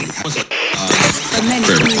What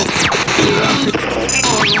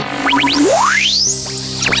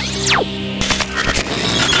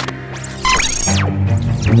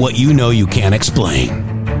you know you can't explain.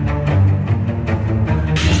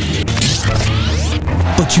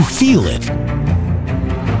 But you feel it.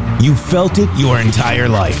 You felt it your entire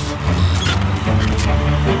life.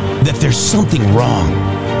 That there's something wrong.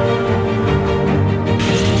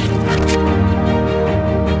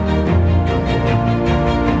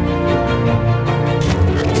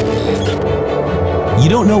 You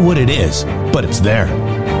don't know what it is, but it's there.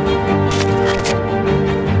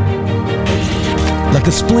 Like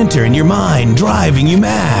a splinter in your mind, driving you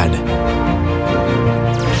mad.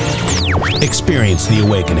 Experience the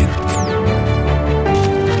awakening.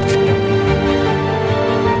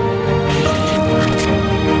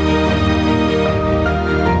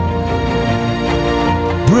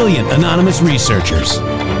 Brilliant anonymous researchers.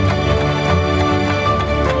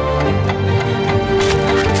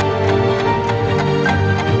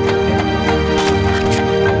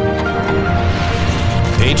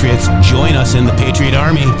 Patriots, join us in the Patriot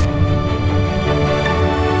Army.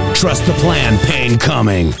 Trust the plan, pain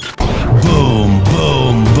coming. Boom,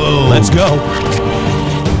 boom, boom. Let's go.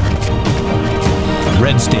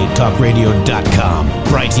 RedStateTalkRadio.com,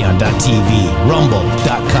 Brighteon.tv,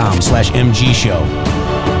 Rumble.com/MG Show.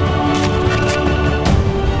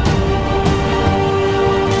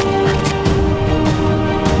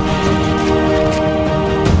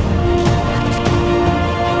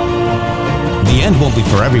 The end won't be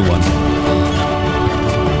for everyone.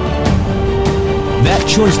 That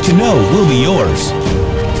choice to know will be yours.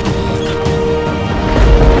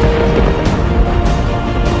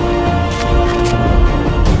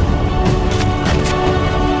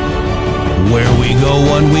 Where we go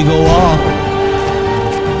one, we go all.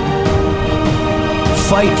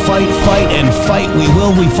 Fight, fight, fight, and fight we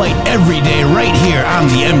will. We fight every day right here on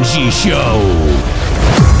the MG Show.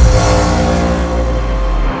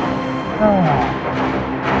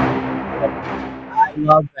 I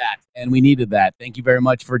love that, and we needed that. Thank you very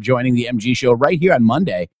much for joining the MG Show right here on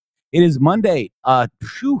Monday. It is Monday. It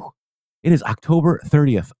is October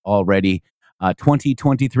 30th already,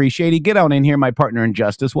 2023. Shady, get on in here, my partner in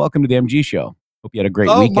justice. Welcome to the MG Show. Hope you had a great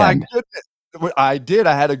weekend. Oh, my goodness. I did.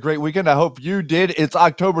 I had a great weekend. I hope you did. It's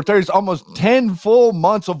October 30th. It's almost 10 full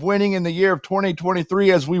months of winning in the year of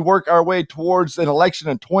 2023 as we work our way towards an election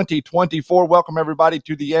in 2024. Welcome, everybody,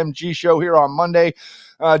 to the MG Show here on Monday.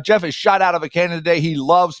 Jeff is shot out of a cannon today. He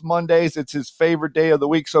loves Mondays. It's his favorite day of the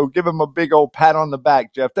week. So give him a big old pat on the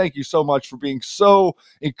back, Jeff. Thank you so much for being so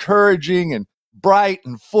encouraging and bright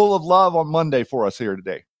and full of love on Monday for us here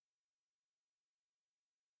today.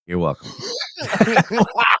 You're welcome.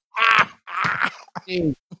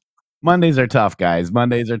 Mondays are tough, guys.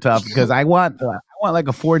 Mondays are tough because I want like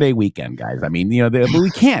a 4-day weekend, guys. I mean, but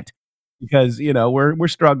we can't because we're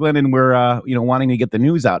struggling and we're wanting to get the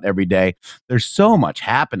news out every day. There's so much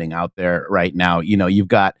happening out there right now. You've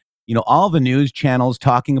got all the news channels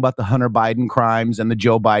talking about the Hunter Biden crimes and the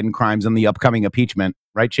Joe Biden crimes and the upcoming impeachment,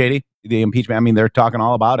 right, Shady? The impeachment. I mean, they're talking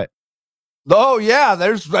all about it. Oh yeah,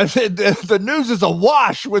 the news is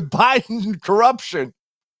awash with Biden corruption.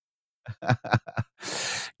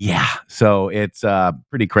 Yeah, so it's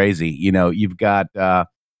pretty crazy. You've got oh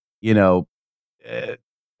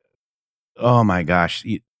my gosh,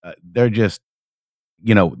 they're just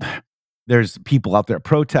there's people out there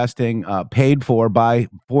protesting, paid for by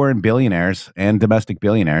foreign billionaires and domestic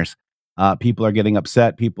billionaires. People are getting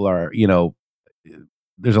upset. People are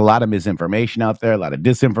there's a lot of misinformation out there, a lot of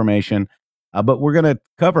disinformation. But we're going to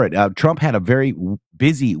cover it. Trump had a very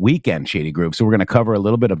busy weekend, Shady Groove. So we're going to cover a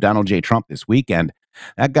little bit of Donald J. Trump this weekend.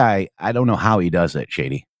 That guy, I don't know how he does it,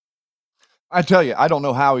 Shady. I tell you, I don't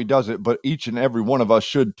know how he does it, but each and every one of us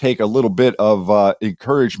should take a little bit of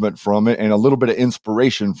encouragement from it and a little bit of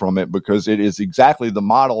inspiration from it, because it is exactly the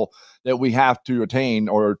model that we have to attain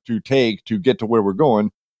or to take to get to where we're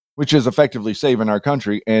going, which is effectively saving our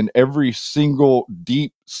country. And every single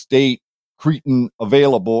deep state cretin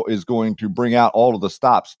available is going to bring out all of the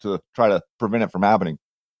stops to try to prevent it from happening.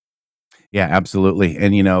 Yeah, absolutely.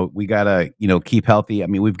 And, we got to, keep healthy. I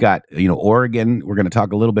mean, we've got, Oregon. We're going to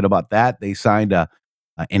talk a little bit about that. They signed an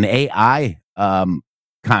AI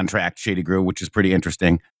contract, Shady Groove, which is pretty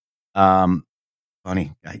interesting.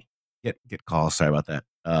 Funny, I get calls. Sorry about that.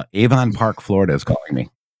 Avon Park, Florida is calling me.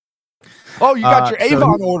 Oh, you got your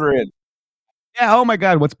Avon order in. Yeah. Oh my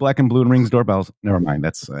God. What's black and blue and rings doorbells? Never mind.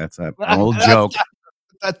 That's an old joke.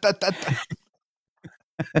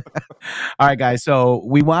 All right, guys. So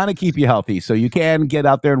we want to keep you healthy. So you can get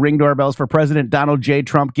out there and ring doorbells for President Donald J.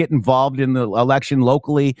 Trump. Get involved in the election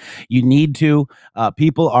locally. You need to.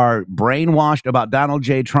 People are brainwashed about Donald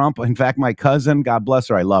J. Trump. In fact, my cousin, God bless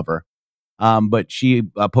her, I love her. But she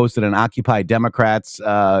posted an Occupy Democrats,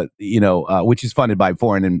 which is funded by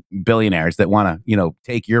foreign and billionaires that want to,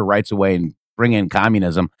 take your rights away and bring in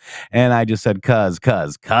communism. And I just said, cuz,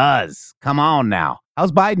 come on now.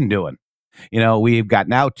 How's Biden doing? We've got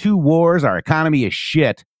now 2 wars. Our economy is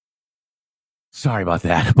shit. Sorry about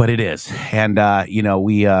that, but it is. And,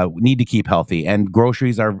 we need to keep healthy. And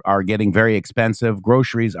groceries are getting very expensive.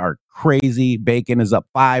 Groceries are crazy. Bacon is up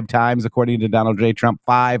 5 times, according to Donald J. Trump,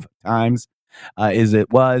 5 times as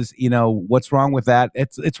it was. What's wrong with that?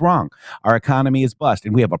 It's wrong. Our economy is bust,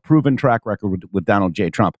 and we have a proven track record with Donald J.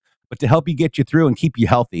 Trump. But to help you get you through and keep you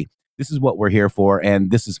healthy, this is what we're here for, and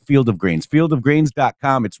this is Field of Greens.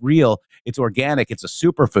 Fieldofgreens.com. It's real. It's organic. It's a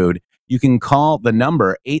superfood. You can call the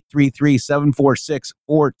number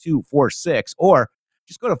 833-746-4246, or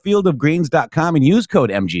just go to fieldofgreens.com and use code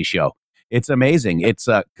MGShow. It's amazing. It's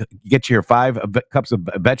get your 5 cups of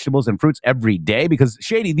vegetables and fruits every day, because,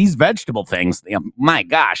 Shady, these vegetable things, my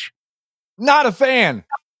gosh. Not a fan.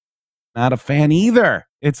 Not a fan either.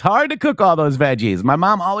 It's hard to cook all those veggies. My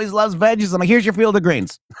mom always loves veggies. I'm like, here's your Field of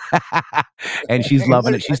Greens. And she's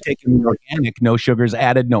loving it. She's taking the organic, no sugars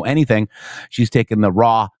added, no anything. She's taking the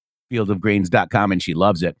raw fieldofgreens.com, and she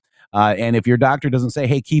loves it. And if your doctor doesn't say,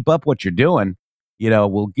 hey, keep up what you're doing,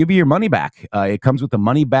 we'll give you your money back. It comes with a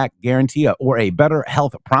money back guarantee, or a better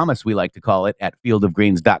health promise, we like to call it, at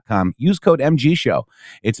fieldofgreens.com. Use code MGShow.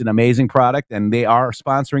 It's an amazing product, and they are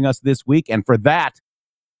sponsoring us this week. And for that,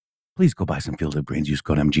 please go buy some Field of Greens. Use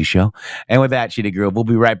code MGShow. And with that, Shitty Groove, we'll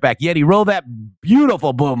be right back. Yeti, roll that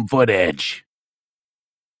beautiful boom footage.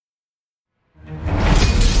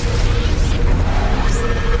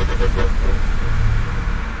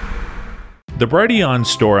 The Brighteon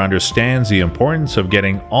store understands the importance of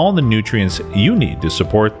getting all the nutrients you need to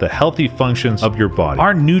support the healthy functions of your body.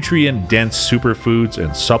 Our nutrient-dense superfoods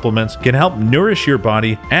and supplements can help nourish your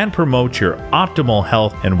body and promote your optimal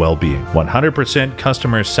health and well-being. 100%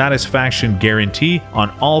 customer satisfaction guarantee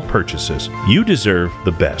on all purchases. You deserve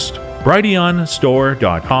the best.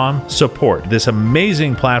 BrighteonStore.com. Support this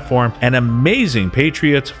amazing platform and amazing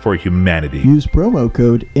patriots for humanity. Use promo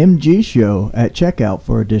code MGShow at checkout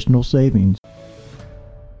for additional savings.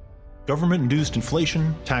 Government-induced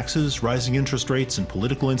inflation, taxes, rising interest rates, and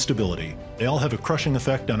political instability. They all have a crushing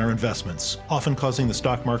effect on our investments, often causing the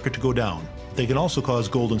stock market to go down. They can also cause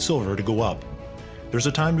gold and silver to go up. There's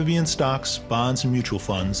a time to be in stocks, bonds, and mutual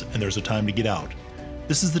funds, and there's a time to get out.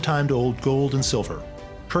 This is the time to hold gold and silver.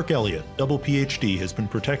 Kirk Elliott, double PhD, has been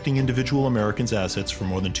protecting individual Americans' assets for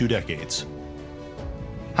more than 2 decades.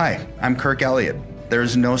 Hi, I'm Kirk Elliott. There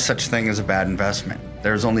is no such thing as a bad investment.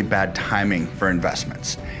 There is only bad timing for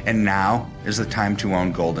investments. And now is the time to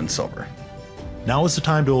own gold and silver. Now is the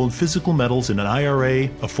time to own physical metals in an IRA,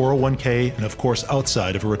 a 401k, and of course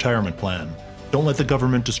outside of a retirement plan. Don't let the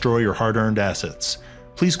government destroy your hard-earned assets.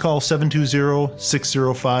 Please call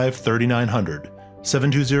 720-605-3900.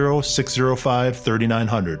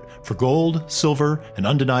 720-605-3900 for gold, silver, and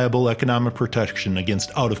undeniable economic protection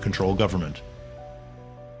against out-of-control government.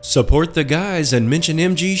 Support the guys and mention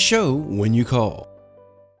MG Show when you call.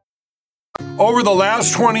 Over the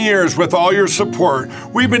last 20 years, with all your support,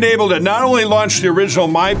 we've been able to not only launch the original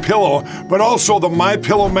MyPillow, but also the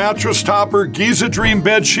MyPillow mattress topper, Giza Dream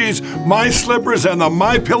bed sheets, My Slippers, and the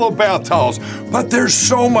MyPillow bath towels. But there's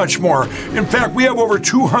so much more. In fact, we have over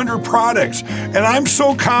 200 products, and I'm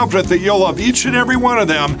so confident that you'll love each and every one of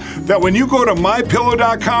them that when you go to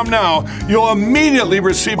MyPillow.com now, you'll immediately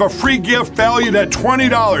receive a free gift valued at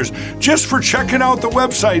 $20 just for checking out the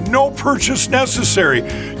website. No purchase necessary.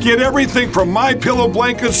 Get everything from MyPillow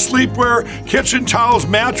blankets, sleepwear, kitchen towels,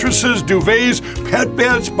 mattresses, duvets, pet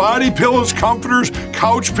beds, body pillows, comforters,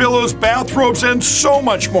 couch pillows, bathrobes, and so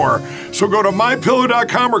much more. So go to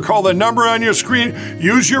MyPillow.com or call the number on your screen.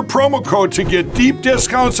 Use your promo code to get deep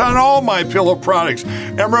discounts on all MyPillow products.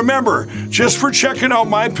 And remember, just for checking out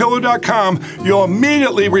MyPillow.com, you'll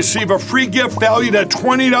immediately receive a free gift valued at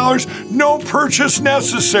 $20. No purchase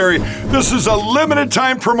necessary. This is a limited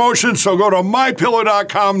time promotion, so go to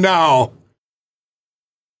MyPillow.com now.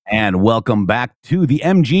 And welcome back to the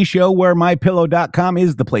MG Show, where MyPillow.com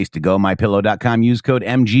is the place to go. MyPillow.com. Use code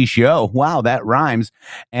MG Show. Wow, that rhymes.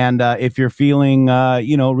 And if you're feeling,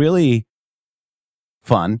 really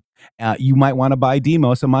fun, you might want to buy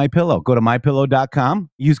Demos a MyPillow. Go to MyPillow.com.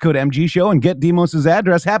 Use code MG Show and get Demos's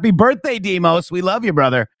address. Happy birthday, Demos. We love you,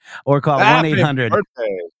 brother. Or call 1-800.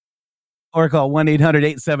 or call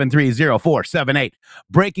 1-800-873-0478.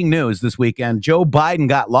 Breaking news this weekend. Joe Biden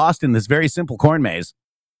got lost in this very simple corn maze.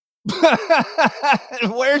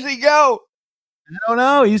 Where's he go? I don't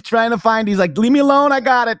know. He's trying to find, he's like, leave me alone. I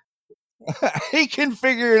got it. He can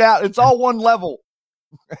figure it out. It's all one level.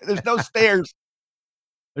 There's no stairs.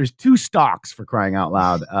 There's 2 stalks, for crying out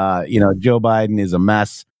loud. Joe Biden is a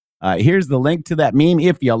mess. Here's the link to that meme.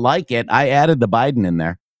 If you like it, I added the Biden in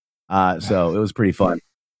there. So it was pretty fun.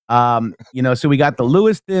 So we got the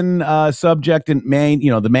Lewiston subject in Maine.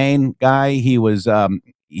 The Maine guy, he was in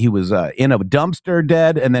a dumpster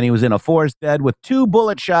dead, and then he was in a forest dead with 2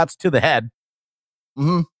 bullet shots to the head.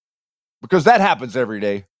 Mm-hmm. Because that happens every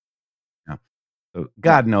day. Yeah. So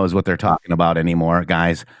God knows what they're talking about anymore,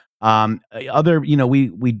 guys. We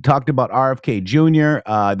talked about RFK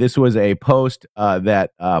Jr. This was a post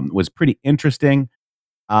that was pretty interesting.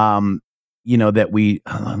 Let me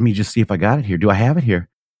just see if I got it here. Do I have it here?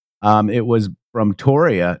 It was from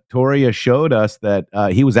Toria. Toria showed us that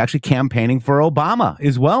he was actually campaigning for Obama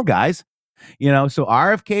as well, guys. So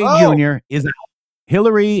RFK Jr. is out.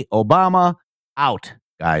 Hillary, Obama, out,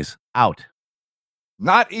 guys, out.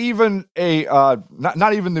 Not even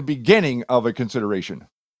not even the beginning of a consideration.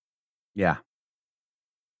 Yeah.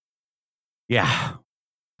 Yeah.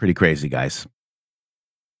 Pretty crazy, guys.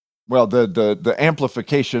 Well, the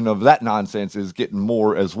amplification of that nonsense is getting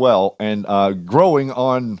more as well, and growing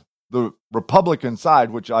on the Republican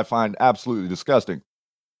side, which I find absolutely disgusting.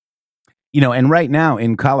 And right now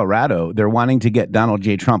in Colorado, they're wanting to get Donald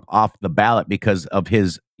J. Trump off the ballot because of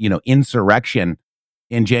his, insurrection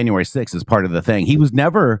in January 6th as part of the thing. He was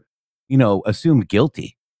never, assumed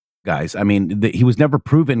guilty, guys. I mean, he was never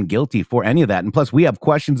proven guilty for any of that. And plus, we have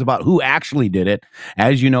questions about who actually did it.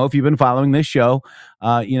 As you know, if you've been following this show,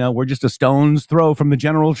 we're just a stone's throw from the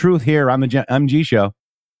general truth here on the MG show.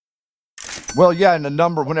 Well, yeah, and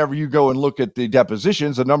whenever you go and look at the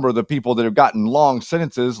depositions, a number of the people that have gotten long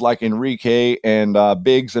sentences, like Enrique and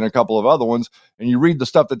Biggs and a couple of other ones, and you read the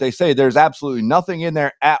stuff that they say, there's absolutely nothing in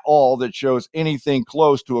there at all that shows anything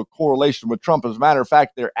close to a correlation with Trump. As a matter of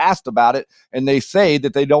fact, they're asked about it, and they say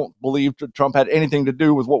that they don't believe that Trump had anything to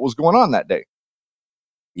do with what was going on that day.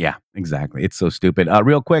 Yeah, exactly. It's so stupid.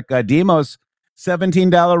 Real quick, Demos,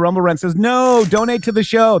 $17 Rumble Rent says, no, donate to the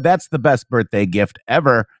show. That's the best birthday gift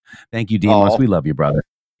ever. Thank you, Demos. We love you, brother.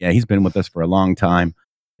 Yeah, he's been with us for a long time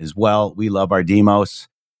as well. We love our Demos.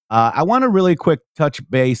 I want to really quick touch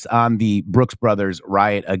base on the Brooks Brothers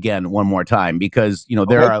riot again one more time, because,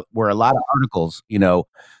 there were a lot of articles,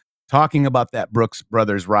 talking about that Brooks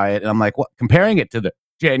Brothers riot. And I'm like, comparing it to the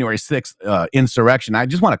January 6th insurrection. I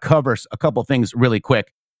just want to cover a couple things really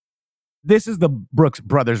quick. This is the Brooks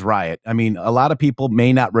Brothers riot. I mean, a lot of people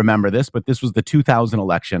may not remember this, but this was the 2000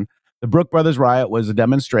 election. The Brooks Brothers riot was a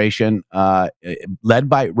demonstration led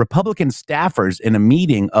by Republican staffers in a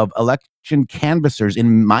meeting of election canvassers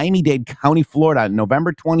in Miami-Dade County, Florida, on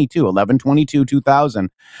November 11/22/2000,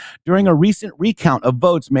 during a recent recount of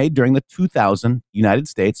votes made during the 2000 United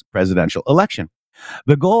States presidential election.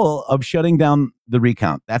 The goal of shutting down the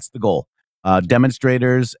recount, that's the goal.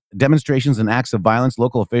 Demonstrations and acts of violence,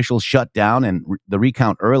 local officials shut down and the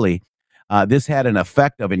recount early. This had an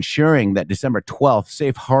effect of ensuring that December 12th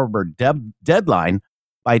safe harbor deadline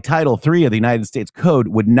by Title III of the United States Code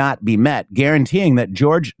would not be met, guaranteeing that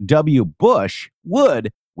George W. Bush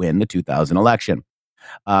would win the 2000 election.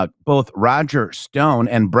 Both Roger Stone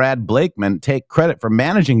and Brad Blakeman take credit for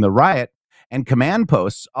managing the riot and command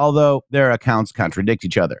posts, although their accounts contradict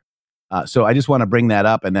each other. So I just want to bring that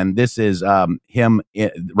up. And then this is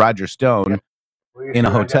Roger Stone, in a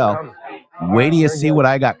hotel. Wait till you see what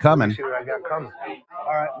I got coming.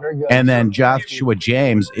 And then Joshua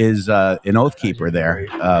James is an oath keeper there,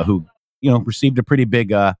 who received a pretty big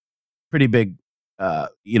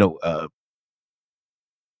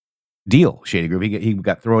deal. Shady Group. He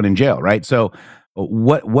got thrown in jail, right? So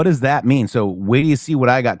what does that mean? So wait till you see what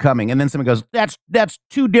I got coming. And then someone goes, that's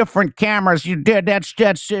 2 different cameras you did. That's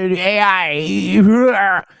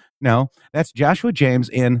AI. No, that's Joshua James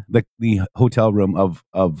in the hotel room of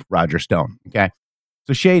Roger Stone. Okay.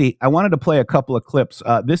 So Shady, I wanted to play a couple of clips.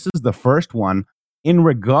 This is the first one in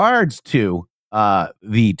regards to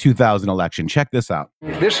the 2000 election. Check this out.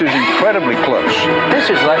 This is incredibly close.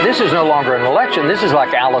 This is no longer an election. This is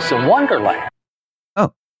like Alice in Wonderland.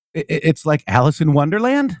 Oh, it's like Alice in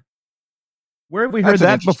Wonderland? Where have we heard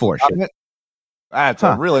that before? That's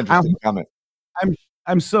a real interesting comment.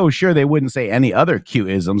 I'm so sure they wouldn't say any other cute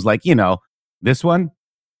isms like, this one.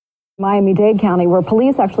 Miami-Dade County, where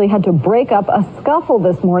police actually had to break up a scuffle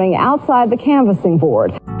this morning outside the canvassing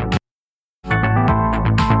board.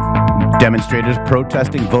 Demonstrators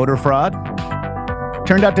protesting voter fraud.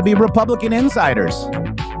 turned out to be Republican insiders.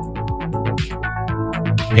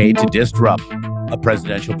 Paid to disrupt a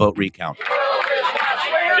presidential vote recount.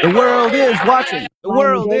 The world is watching. The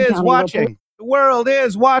world is watching. The world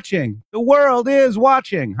is watching. The world is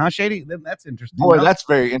watching. Huh, Shady? That's interesting. Boy, that's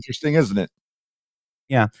very interesting, isn't it?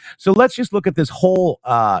 Yeah. So let's just look at this whole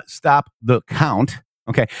stop the count.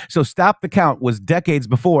 Okay. So stop the count was decades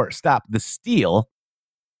before stop the steal,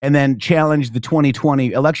 and then challenged the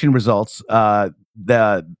 2020 election results.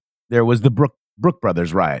 There was the Brook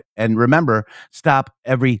Brothers riot. And remember, stop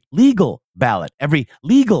every legal ballot. Every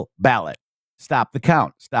legal ballot. Stop the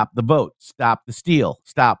count. Stop the vote. Stop the steal.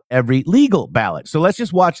 Stop every legal ballot. So let's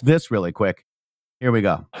just watch this really quick. Here we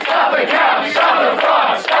go. Stop the count. Stop the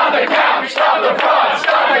fraud. Stop the count. Stop the fraud.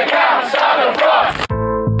 Stop the count. Stop the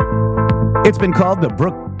fraud. It's been called the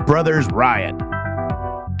Brook Brothers riot.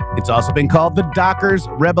 It's also been called the Dockers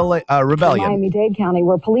Rebellion. Miami-Dade County,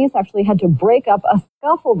 where police actually had to break up a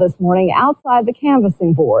scuffle this morning outside the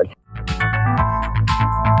canvassing board.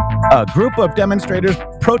 A group of demonstrators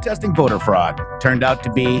protesting voter fraud turned out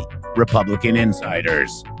to be Republican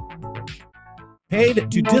insiders.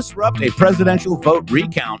 Paid to disrupt a presidential vote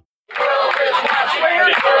recount.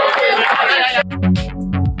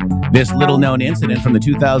 This little-known incident from the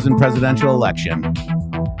 2000 presidential election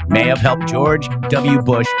may have helped George W.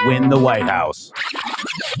 Bush win the White House.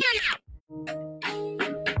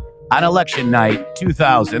 On election night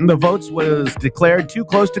 2000, the votes was declared too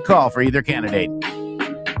close to call for either candidate.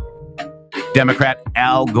 Democrat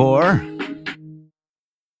Al Gore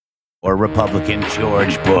or Republican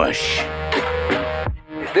George Bush.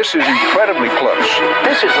 This is incredibly close.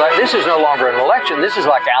 This is no longer an election. This is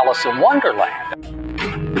like Alice in Wonderland.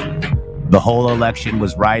 The whole election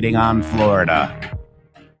was riding on Florida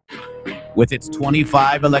with its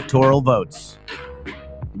 25 electoral votes.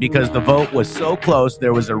 Because the vote was so close,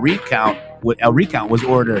 there was a recount. A recount was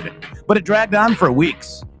ordered, but it dragged on for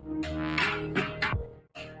weeks.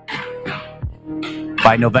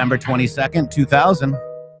 By November 22nd, 2000,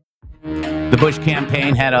 the Bush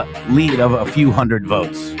campaign had a lead of a few hundred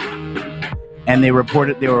votes, and they were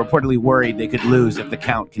reportedly worried they could lose if the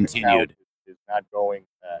count continued. Is not going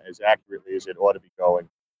as accurately as it ought to be going,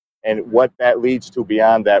 and what that leads to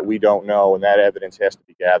beyond that, we don't know, and that evidence has to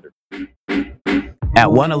be gathered.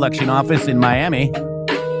 At one election office in Miami,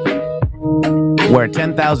 where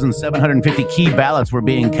 10,750 key ballots were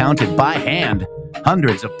being counted by hand,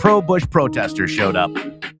 hundreds of pro-Bush protesters showed up,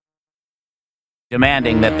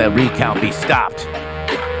 demanding that the recount be stopped.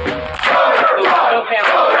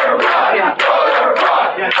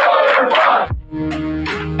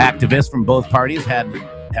 Activists from both parties had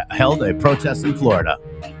held a protest in Florida,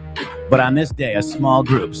 but on this day, a small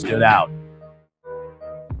group stood out.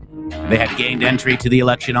 They had gained entry to the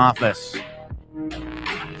election office,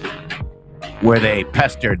 where they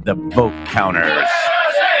pestered the vote counters.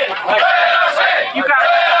 You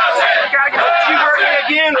gotta get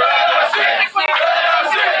again.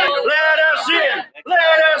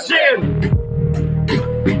 Let us in.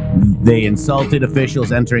 They insulted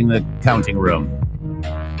officials entering the counting room.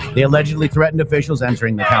 They allegedly threatened officials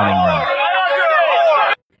entering the counting room.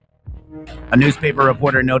 A newspaper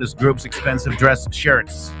reporter noticed groups' expensive dress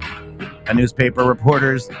shirts. A newspaper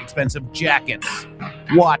reporter's expensive jackets,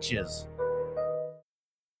 watches.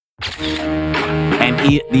 And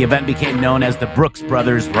the event became known as the Brooks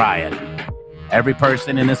Brothers riot. Every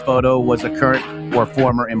person in this photo was a current or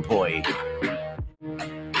former employee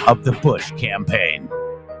of the Bush campaign,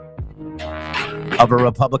 of a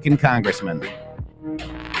Republican congressman,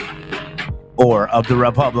 or of the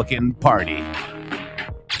Republican Party.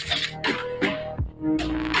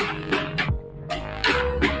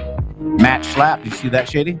 Matt Schlapp, did you see that,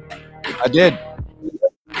 Shady? I did.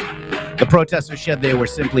 The protesters said they were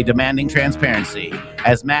simply demanding transparency.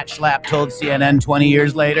 As Matt Schlapp told CNN 20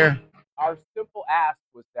 years later, our simple ask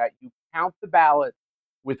was that you count the ballots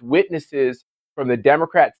with witnesses from the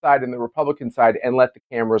Democrat side and the Republican side and let the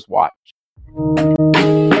cameras watch.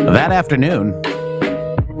 That afternoon,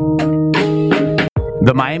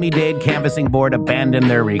 the Miami-Dade Canvassing Board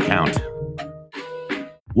abandoned their recount.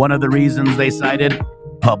 One of the reasons they cited,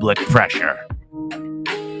 public pressure.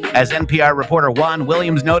 As NPR reporter Juan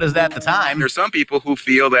Williams noticed at the time, there are some people who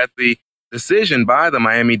feel that the decision by the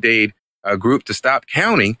Miami-Dade group to stop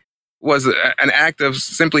counting was an act of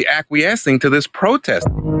simply acquiescing to this protest.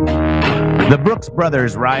 The Brooks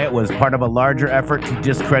Brothers riot was part of a larger effort to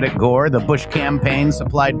discredit Gore. The Bush campaign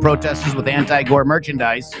supplied protesters with anti-Gore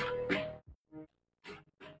merchandise.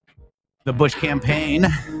 The Bush campaign,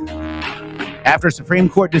 after a Supreme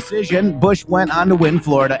Court decision, Bush went on to win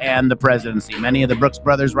Florida and the presidency. Many of the Brooks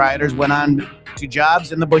Brothers rioters went on to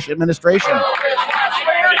jobs in the Bush administration.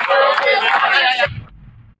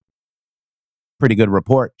 Pretty good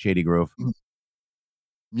report, Shady Groove.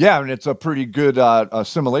 Yeah, and it's a pretty good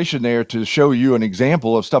assimilation there to show you an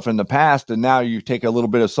example of stuff in the past, and now you take a little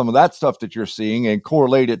bit of some of that stuff that you're seeing and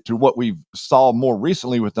correlate it to what we saw more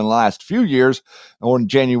recently within the last few years, on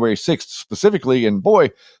January 6th specifically, and boy,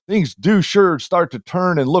 things do sure start to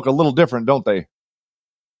turn and look a little different, don't they?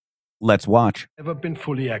 Let's watch. Never been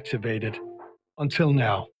fully activated until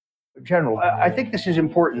now. General, I think this is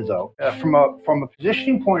important, though, from a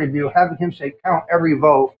positioning point of view, having him say count every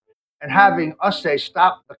vote and having us say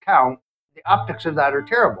stop the count, the optics of that are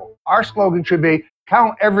terrible. Our slogan should be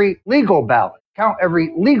count every legal ballot. Count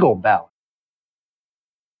every legal ballot.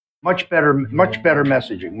 Much better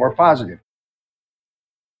messaging, more positive.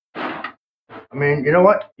 I mean, you know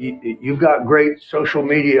what? You've got great social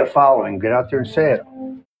media following. Get out there and say it.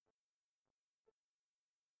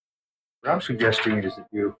 What I'm suggesting is that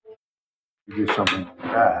you do something like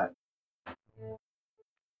that.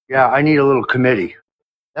 Yeah, I need a little committee.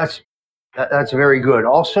 That's very good.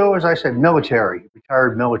 Also, as I said, military,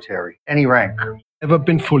 retired military, any rank. Never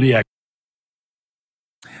been fully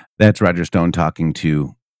activated. That's Roger Stone talking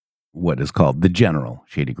to what is called the General,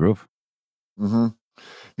 Shady Groove. Mm-hmm.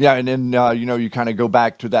 Yeah, and then you kind of go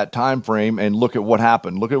back to that time frame and look at what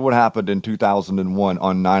happened. Look at what happened in 2001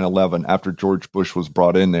 on 9/11 after George Bush was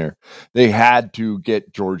brought in there. They had to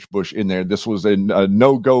get George Bush in there. This was a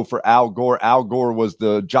no-go for Al Gore. Al Gore was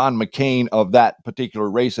the John McCain of that particular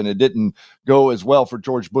race, and it didn't go as well for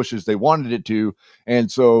George Bush as they wanted it to. And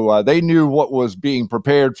so they knew what was being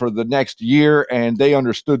prepared for the next year, and they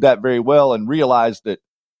understood that very well and realized that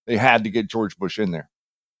they had to get George Bush in there.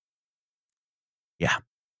 Yeah.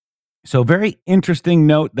 So very interesting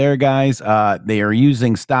note there, guys. They are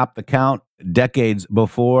using stop the count decades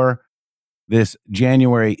before this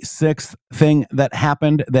January 6th thing that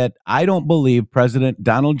happened that I don't believe President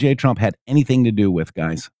Donald J. Trump had anything to do with,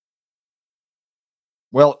 guys.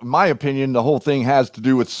 Well, in my opinion, the whole thing has to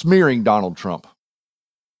do with smearing Donald Trump.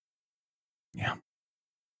 Yeah.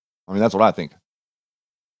 I mean, that's what I think.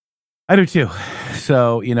 I do too.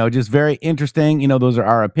 So, just very interesting. Those are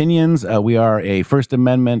our opinions. We are a First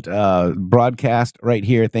Amendment broadcast right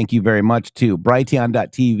here. Thank you very much to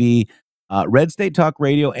Brighteon.tv, Red State Talk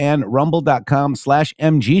Radio, and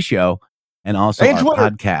rumble.com/MG Show, and also our Twitter.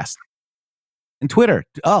 podcast. And Twitter.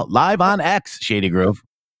 Oh, live on X, Shady Grove.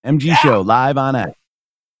 MG Show, live on X.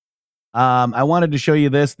 I wanted to show you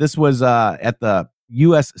this. This was at the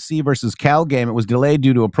USC versus Cal game. It was delayed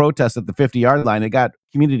due to a protest at the 50-yard line. It got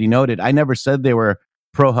community noted. I never said they were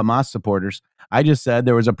pro-Hamas supporters. I just said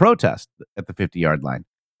there was a protest at the 50-yard line.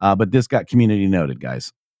 But this got community noted,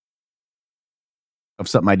 guys, of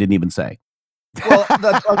something I didn't even say. Well,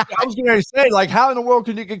 I was going to say, like, how in the world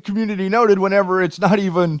can you get community noted whenever it's not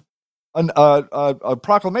even a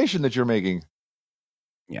proclamation that you're making?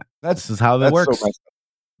 Yeah, this is how that works. So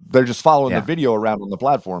they're just following the video around on the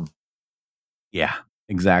platform. Yeah,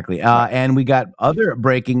 exactly. And we got other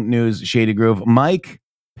breaking news, Shady Groove. Mike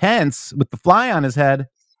Pence with the fly on his head.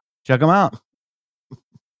 Check him out.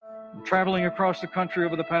 Traveling across the country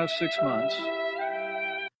over the past 6 months,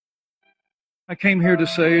 I came here to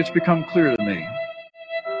say it's become clear to me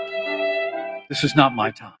this is not my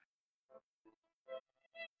time.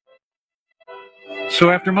 So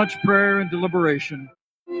after much prayer and deliberation,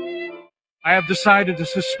 I have decided to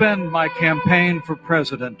suspend my campaign for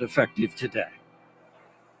president effective today.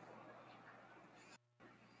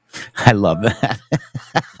 I love that.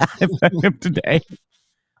 Effective today.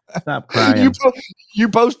 Stop crying. You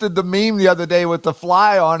posted the meme the other day with the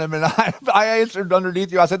fly on him, and I answered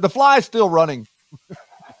underneath you. I said, the fly's still running.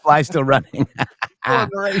 Fly's still running.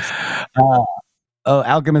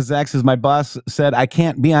 Alchemist X, as my boss said, I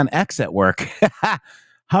can't be on X at work.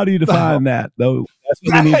 How do you define that, though? That's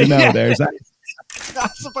what we need to know. Yeah. There's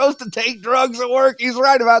not supposed to take drugs at work. He's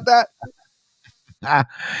right about that.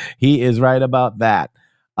 He is right about that.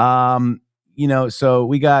 So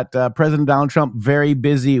we got President Donald Trump, very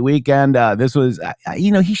busy weekend. This was,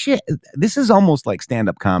 this is almost like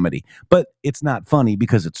stand-up comedy, but it's not funny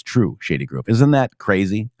because it's true, Shady Group. Isn't that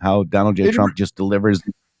crazy how Donald J. Trump just delivers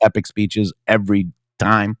epic speeches every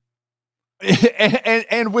time?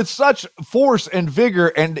 And with such force and vigor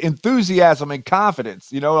and enthusiasm and confidence,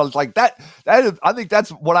 it's like that is, I think that's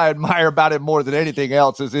what I admire about him more than anything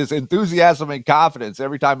else, is his enthusiasm and confidence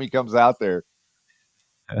every time he comes out there.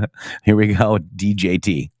 Here we go, DJT.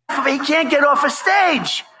 He can't get off a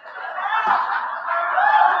stage.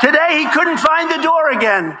 Today he couldn't find the door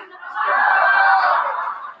again.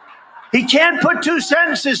 He can't put two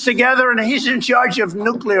sentences together, and he's in charge of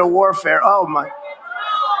nuclear warfare. Oh my.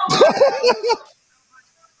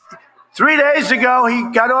 3 days ago,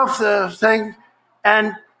 he got off the thing,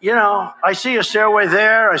 and, I see a stairway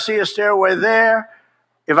there. I see a stairway there.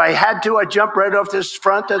 If I had to, I'd jump right off this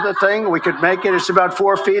front of the thing. We could make it. It's about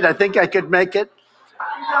 4 feet. I think I could make it.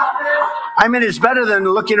 I mean, it's better than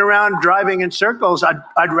looking around driving in circles.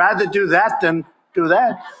 I'd rather do that than do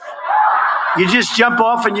that. You just jump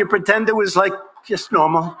off and you pretend it was like just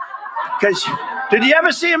normal. Because did you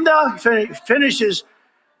ever see him though? He finishes,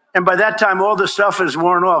 and by that time all the stuff is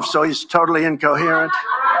worn off, so he's totally incoherent.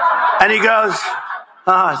 And he goes,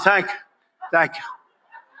 thank you.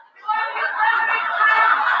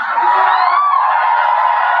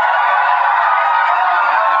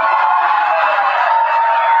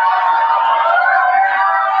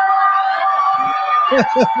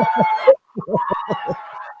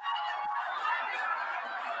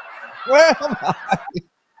 Where am I?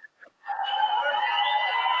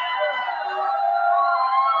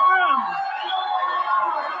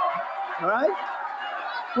 All right?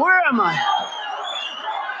 Where am I?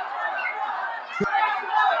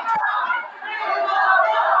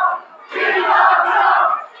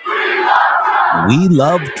 We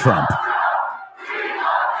love Trump.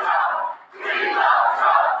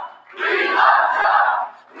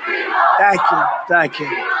 Thank you.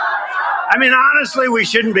 I mean, honestly, we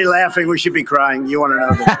shouldn't be laughing. We should be crying. You want to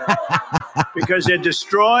know this? Because they're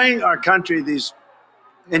destroying our country, these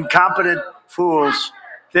incompetent fools.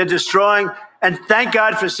 They're destroying, and thank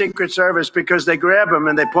God for Secret Service, because they grab them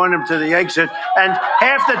and they point them to the exit, and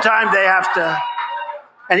half the time they have to,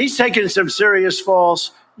 and he's taking some serious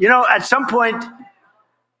falls. At some point,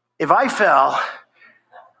 if I fell,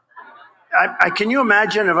 can you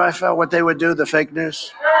imagine if I fell what they would do, the fake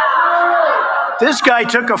news? This guy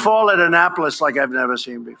took a fall at Annapolis like I've never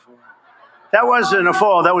seen before. That wasn't a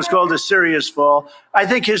fall. That was called a serious fall. I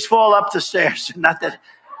think his fall up the stairs, not that.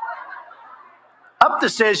 Up the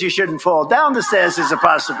stairs, you shouldn't fall. Down the stairs is a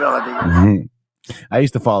possibility. I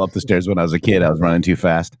used to fall up the stairs when I was a kid. I was running too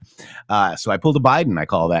fast. So I pulled a Biden. I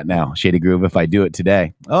call that now. Shady Groove, if I do it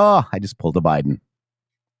today. Oh, I just pulled a Biden.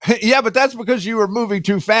 Yeah, but that's because you were moving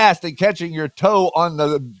too fast and catching your toe on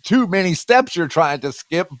the too many steps you're trying to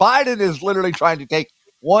skip. Biden is literally trying to take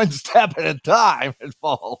one step at a time and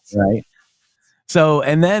falls. Right. So,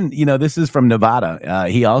 and then, this is from Nevada.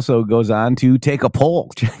 He also goes on to take a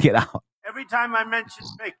poll. Check it out. Every time I mention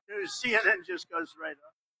fake news, CNN just goes right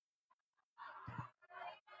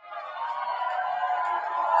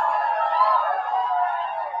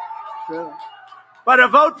up. But a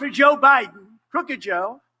vote for Joe Biden, Crooked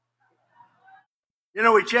Joe.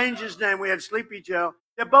 We changed his name. We had Sleepy Joe.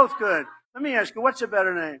 They're both good. Let me ask you, what's a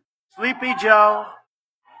better name? Sleepy Joe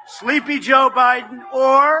Biden,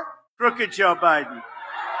 or Crooked Joe Biden?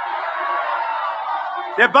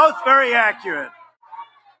 They're both very accurate.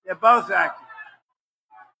 They're both accurate.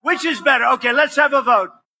 Which is better? Okay, let's have a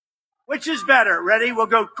vote. Which is better? Ready? We'll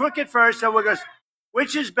go Crooked first, and we'll go.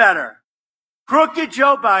 Which is better? Crooked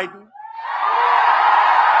Joe Biden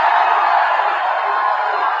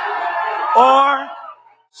or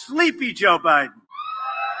Sleepy Joe Biden?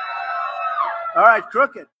 All right,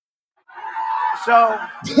 Crooked. So,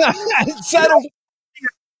 settle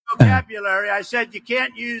vocabulary. I said you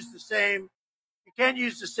can't use the same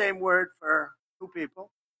word for two people.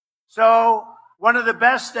 So, one of the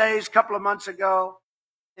best days, a couple of months ago,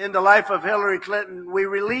 in the life of Hillary Clinton, we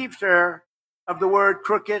relieved her of the word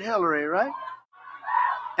Crooked Hillary, right?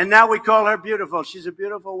 And now we call her beautiful. She's a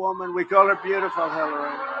beautiful woman. We call her Beautiful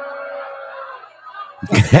Hillary.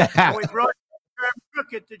 And we brought her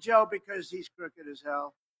Crooked to Joe because he's crooked as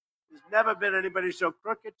hell. There's never been anybody so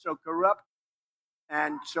crooked, so corrupt,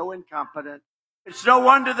 and so incompetent. It's no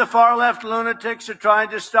wonder the far-left lunatics are trying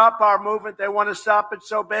to stop our movement. They want to stop it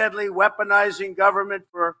so badly, weaponizing government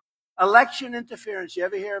for election interference. You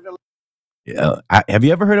ever hear of it? Have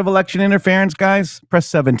you ever heard of election interference, guys? Press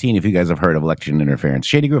 17 if you guys have heard of election interference.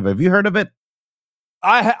 Shady Groove, have you heard of it?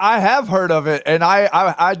 I have heard of it, and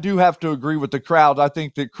I do have to agree with the crowd. I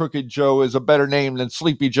think that Crooked Joe is a better name than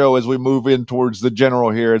Sleepy Joe as we move in towards the general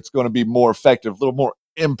here. It's going to be more effective, a little more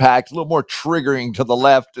impact, a little more triggering to the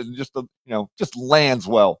left, and just lands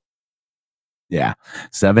well. Yeah.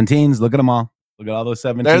 17s. Look at them all. Look at all those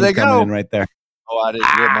 17s there they coming go. in right there. Oh, I didn't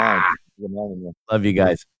get mine. Love you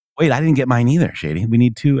guys. Wait, I didn't get mine either, Shady. We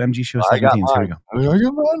need 2 MG Show 17s. Here we go.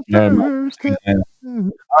 I got mine.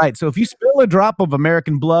 All right, so if you spill a drop of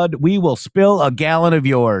American blood, we will spill a gallon of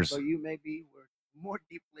yours. So you maybe were more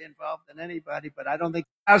deeply involved than anybody, but I don't think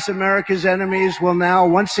House America's enemies will now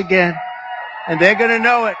once again, and they're going to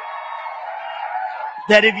know it,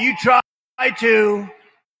 that if you try to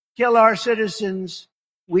kill our citizens,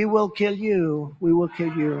 we will kill you. We will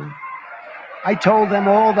kill you. I told them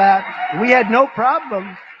all that. We had no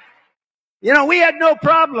problem. We had no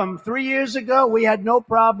problem 3 years ago. We had no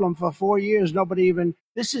problem for 4 years. Nobody even,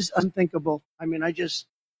 this is unthinkable. I mean, I just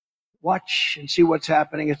watch and see what's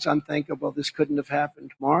happening. It's unthinkable. This couldn't have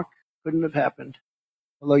happened. Mark, couldn't have happened.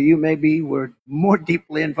 Although you maybe were more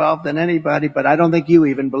deeply involved than anybody, but I don't think you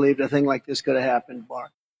even believed a thing like this could have happened,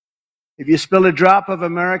 Mark. If you spill a drop of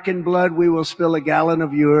American blood, we will spill a gallon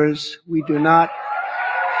of yours. We do not.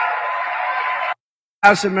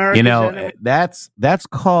 House Americans. That's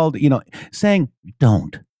called, saying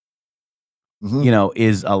don't,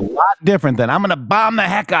 is a lot different than I'm going to bomb the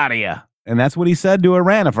heck out of you. And that's what he said to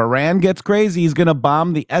Iran. If Iran gets crazy, he's going to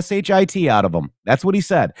bomb the shit out of them. That's what he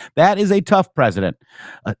said. That is a tough president.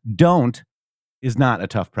 Don't is not a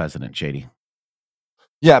tough president, Shady.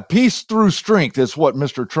 Yeah, peace through strength is what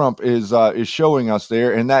Mr. Trump is showing us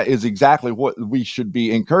there, and that is exactly what we should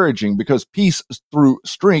be encouraging, because peace through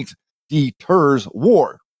strength deters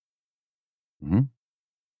war. Mm-hmm.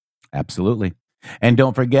 Absolutely. And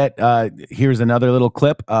don't forget, here's another little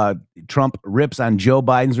clip. Trump rips on Joe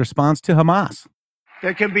Biden's response to Hamas.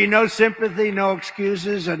 There can be no sympathy, no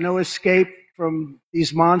excuses, and no escape from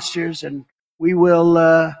these monsters, and we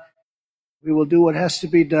will do what has to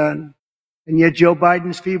be done. And yet Joe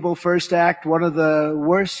Biden's feeble first act, one of the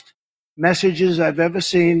worst messages I've ever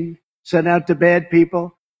seen sent out to bad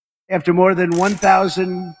people, after more than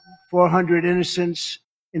 1,400 innocents,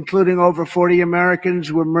 including over 40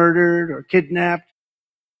 Americans, were murdered or kidnapped.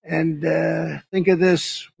 And think of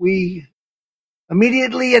this. We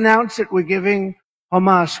immediately announced that we're giving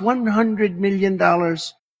Hamas $100 million.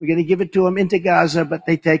 We're going to give it to them into Gaza, but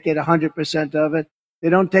they take it 100% of it. They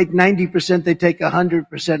don't take 90%, they take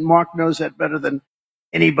 100%. Mark knows that better than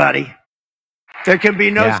anybody. There can be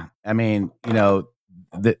no... Yeah, I mean,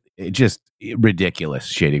 just ridiculous,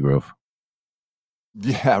 Shady Groove.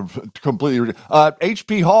 Yeah, completely.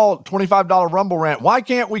 HP Hall, $25 Rumble rant. Why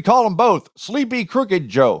can't we call them both Sleepy Crooked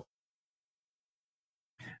Joe?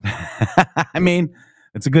 I mean,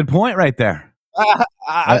 it's a good point right there.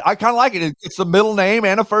 I kind of like it. It's a middle name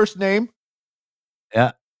and a first name.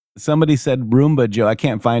 Yeah. Somebody said Roomba Joe. I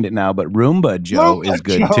can't find it now, but Roomba Joe is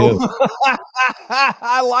good too.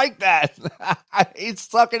 I like that. He's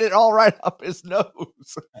sucking it all right up his nose.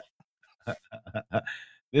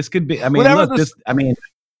 This could be, I mean, look, this, I mean.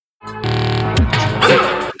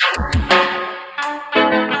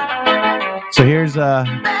 So here's the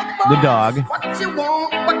dog.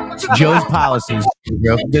 Joe's policies.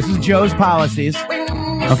 This is Joe's policies.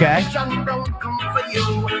 Okay.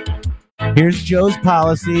 Here's Joe's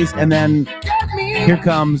policies, and then here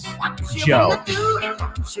comes Joe. Here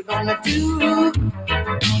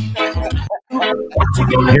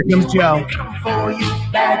comes Joe.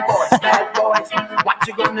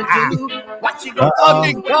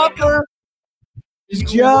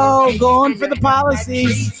 Joe going for the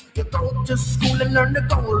policies.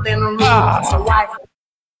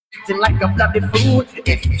 Like a bloody food.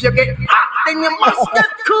 If you get hot, then you must get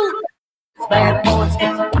cool. Bad boys,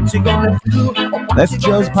 what you gonna do? That's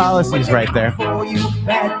Joe's policies right there. Pretty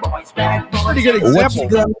good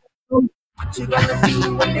example.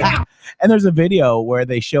 And there's a video where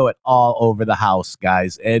they show it all over the house,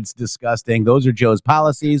 guys. It's disgusting. Those are Joe's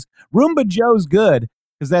policies. Roomba Joe's good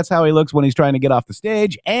because that's how he looks when he's trying to get off the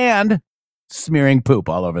stage and smearing poop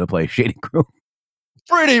all over the place. Shady Crew.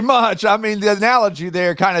 Pretty much. I mean, the analogy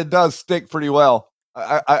there kind of does stick pretty well.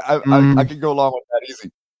 I could go along with that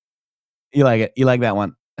easy. You like it? You like that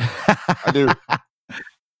one? I do.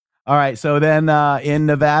 All right. So then in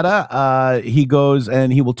Nevada, he goes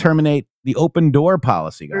and he will terminate the open door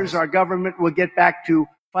policy. Guys. Our government will get back to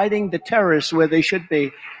fighting the terrorists where they should be,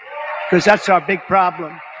 because that's our big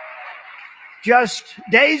problem. Just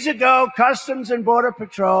days ago, Customs and Border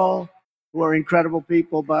Patrol, who are incredible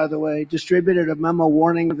people, by the way, distributed a memo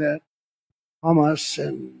warning that Hamas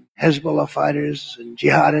and Hezbollah fighters and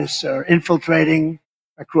jihadists are infiltrating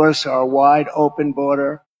across our wide open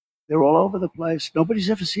border. They're all over the place.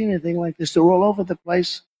 Nobody's ever seen anything like this. They're all over the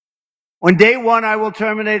place. On day one, I will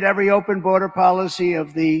terminate every open border policy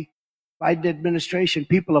of the Biden administration.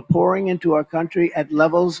 People are pouring into our country at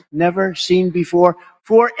levels never seen before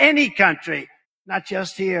for any country, not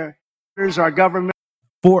just here. Here's our government.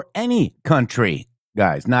 For any country,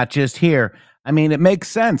 guys, not just here. I mean, it makes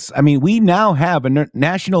sense. I mean, we now have a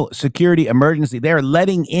national security emergency. They're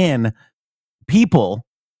letting in people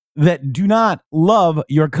that do not love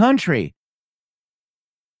your country.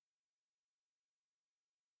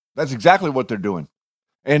 That's exactly what they're doing.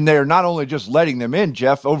 And they're not only just letting them in,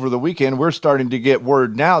 Jeff, over the weekend, we're starting to get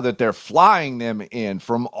word now that they're flying them in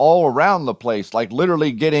from all around the place, like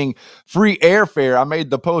literally getting free airfare. I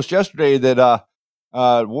made the post yesterday that,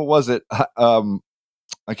 what was it?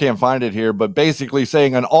 I can't find it here, but basically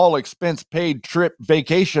saying an all expense paid trip,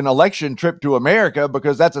 vacation, election trip to America,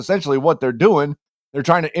 because that's essentially what they're doing. They're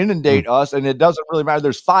trying to inundate us, and it doesn't really matter.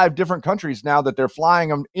 There's 5 different countries now that they're flying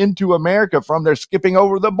them into America from. They're skipping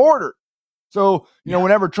over the border. So,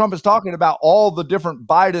 whenever Trump is talking about all the different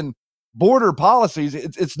Biden border policies,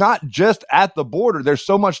 it's not just at the border. There's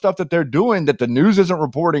so much stuff that they're doing that the news isn't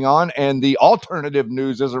reporting on and the alternative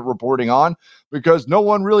news isn't reporting on because no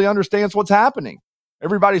one really understands what's happening.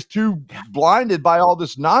 Everybody's too blinded by all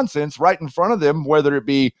this nonsense right in front of them, whether it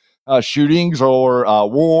be shootings or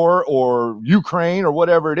war or Ukraine or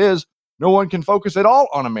whatever it is. No one can focus at all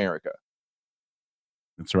on America.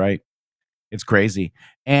 That's right. It's crazy.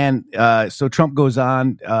 And so Trump goes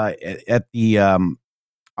on at the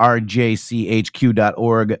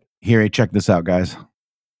rjchq.org. Here, check this out, guys.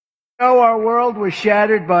 Our world was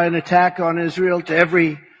shattered by an attack on Israel. To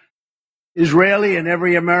every Israeli and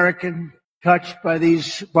every American touched by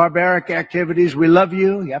these barbaric activities, we love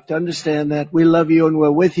you. You have to understand that. We love you and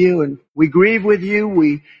we're with you and we grieve with you.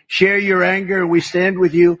 We share your anger and we stand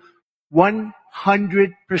with you 100%.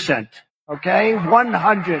 Okay?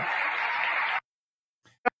 100%.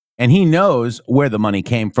 And he knows where the money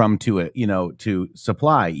came from to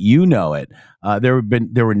supply. It.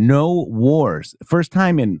 There were no wars. First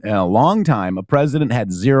time in a long time, a president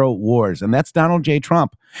had 0 wars, and that's Donald J.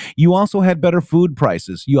 Trump. You also had better food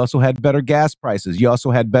prices. You also had better gas prices. You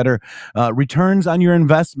also had better returns on your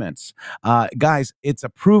investments. Guys, it's a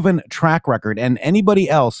proven track record, and anybody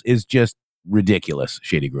else is just ridiculous,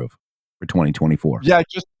 Shady Groove, for 2024. Yeah,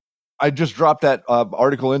 I just dropped that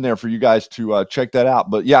article in there for you guys to check that out.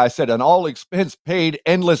 But yeah, I said an all expense paid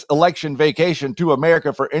endless election vacation to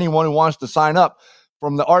America for anyone who wants to sign up.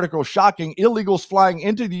 From the article, shocking illegals flying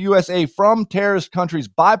into the USA from terrorist countries,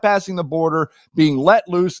 bypassing the border, being let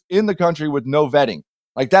loose in the country with no vetting.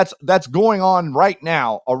 Like that's going on right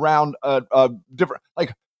now around different,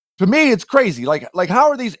 like, to me, it's crazy. Like how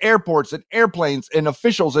are these airports and airplanes and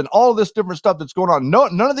officials and all this different stuff that's going on? No,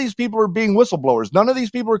 none of these people are being whistleblowers. None of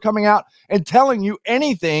these people are coming out and telling you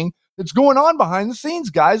anything that's going on behind the scenes,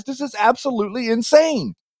 guys. This is absolutely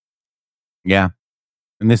insane. Yeah.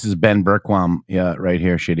 And this is Ben Berkwam, right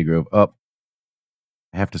here, Shady Groove. Oh,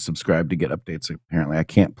 I have to subscribe to get updates. Apparently, I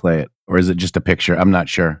can't play it. Or is it just a picture? I'm not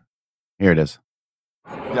sure. Here it is.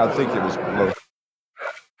 Yeah, I think it was both.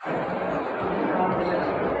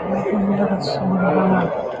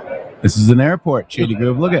 This is an airport, Shady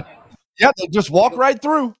Groove. Look at. Yeah, they just walk right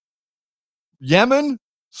through. Yemen,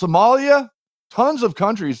 Somalia, tons of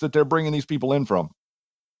countries that they're bringing these people in from.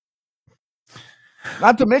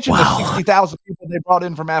 Not to mention the 60,000 people they brought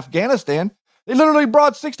in from Afghanistan. They literally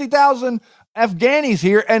brought 60,000 Afghanis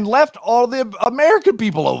here and left all the American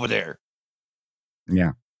people over there.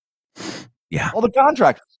 Yeah. All the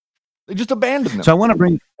contractors. They just abandoned them. So I want to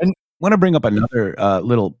bring up another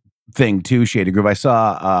little thing too, Shady Groove. I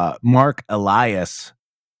saw Mark Elias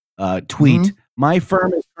tweet. Mm-hmm. My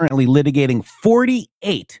firm is currently litigating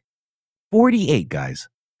 48 guys.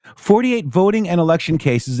 48 voting and election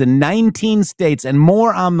cases in 19 states and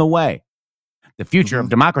more on the way. The future of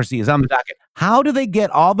democracy is on the docket. How do they get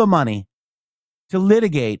all the money to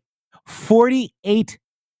litigate 48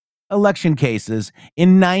 election cases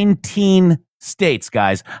in 19 states,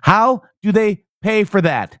 guys? How do they pay for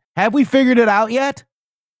that? Have we figured it out yet?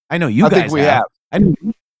 I know you guys think we have.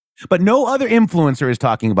 But no other influencer is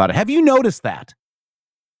talking about it. Have you noticed that?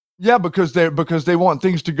 Yeah, because they want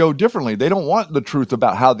things to go differently. They don't want the truth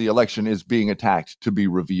about how the election is being attacked to be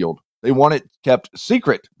revealed. They want it kept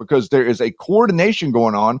secret because there is a coordination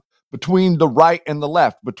going on between the right and the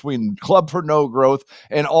left, between Club for No Growth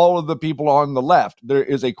and all of the people on the left. There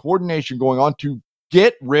is a coordination going on to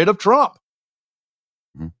get rid of Trump.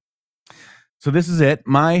 So this is it.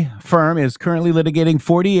 My firm is currently litigating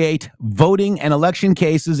 48 voting and election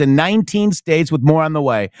cases in 19 states with more on the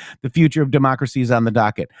way. The future of democracy is on the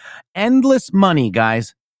docket. Endless money,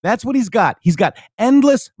 guys. That's what he's got. He's got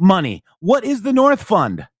endless money. What is the North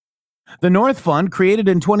Fund? The North Fund, created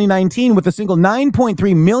in 2019 with a single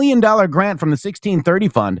 $9.3 million grant from the 1630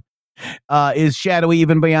 Fund, is shadowy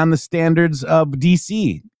even beyond the standards of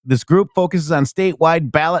D.C. This group focuses on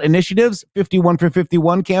statewide ballot initiatives, 51 for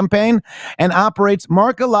 51 campaign, and operates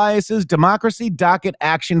Mark Elias's Democracy Docket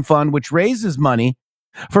Action Fund, which raises money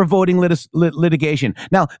for voting litigation.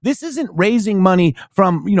 Now, this isn't raising money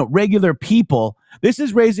from regular people. This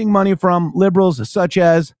is raising money from liberals such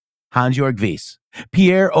as Hans-Jörg Wyss,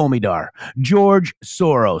 Pierre Omidyar, George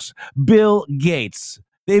Soros, Bill Gates.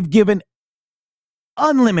 They've given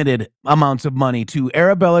unlimited amounts of money to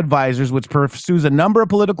Arabella Advisors, which pursues a number of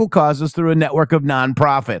political causes through a network of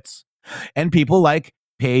nonprofits. And people like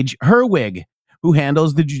Paige Herwig, who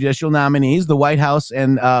handles the judicial nominees, the White House,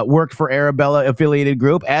 and worked for Arabella affiliated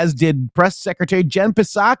group, as did Press Secretary Jen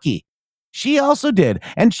Psaki. She also did.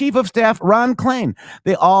 And Chief of Staff Ron Klain.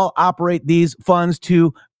 They all operate these funds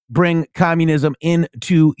to bring communism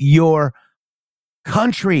into your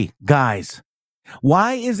country, guys.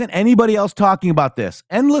 Why isn't anybody else talking about this?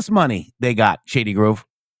 Endless money they got, Shady Grove.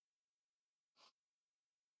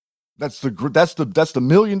 That's the $1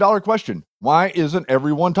 million question. Why isn't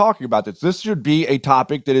everyone talking about this? This should be a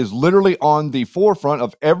topic that is literally on the forefront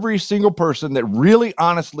of every single person that really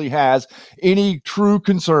honestly has any true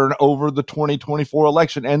concern over the 2024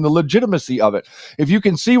 election and the legitimacy of it. If you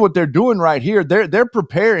can see what they're doing right here, they're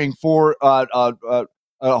preparing for a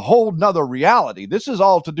whole nother reality. This is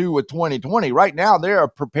all to do with 2020. Right now, they are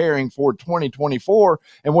preparing for 2024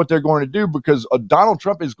 and what they're going to do, because Donald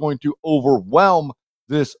Trump is going to overwhelm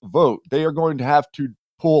this vote. They are going to have to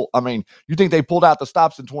pull. I mean, you think they pulled out the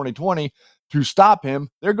stops in 2020 to stop him?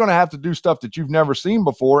 They're going to have to do stuff that you've never seen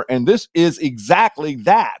before. And this is exactly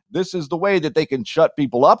that. This is the way that they can shut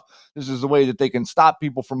people up. This is the way that they can stop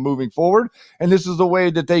people from moving forward. And this is the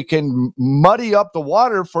way that they can muddy up the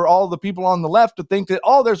water for all the people on the left to think that,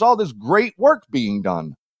 oh, there's all this great work being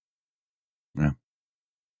done. Yeah.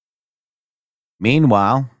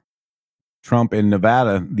 Meanwhile, Trump in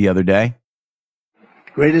Nevada the other day.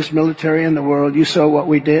 Greatest military in the world. You saw what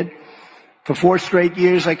we did. For 4 straight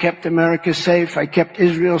years, I kept America safe. I kept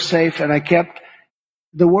Israel safe, and I kept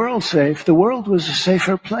the world safe. The world was a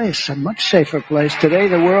safer place, a much safer place. Today,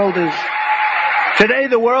 the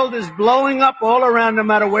world is blowing up all around, no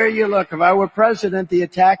matter where you look. If I were president, the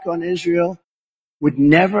attack on Israel would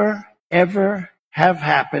never, ever have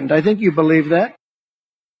happened. I think you believe that.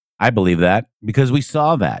 I believe that because we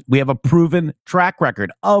saw that. We have a proven track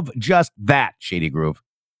record of just that, Shady Groove.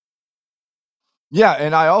 Yeah,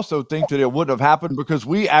 and I also think that it wouldn't have happened because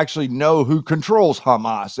we actually know who controls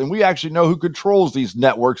Hamas, and we actually know who controls these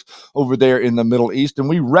networks over there in the Middle East. And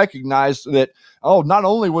we recognize that, not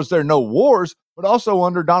only was there no wars, but also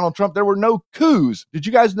under Donald Trump, there were no coups. Did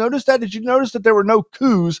you guys notice that? Did you notice that there were no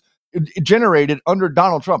coups generated under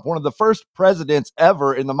Donald Trump, one of the first presidents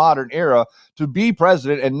ever in the modern era to be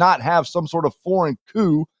president and not have some sort of foreign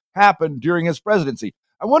coup happen during his presidency?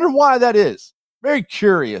 I wonder why that is. Very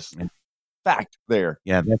curious fact there.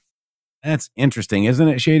 Yeah, that's interesting, isn't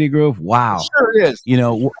it, Shady Grove? Wow. It sure is.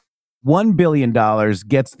 $1 billion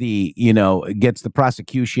gets the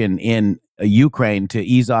prosecution in Ukraine to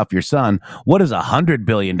ease off your son. What does $100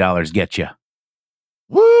 billion get you?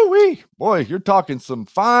 Woo-wee. Boy, you're talking some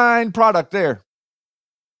fine product there.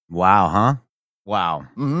 Wow, huh? Wow.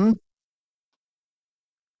 Mm-hmm.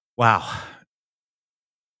 Wow.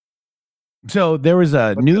 So there was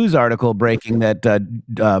a news article breaking that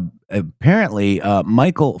apparently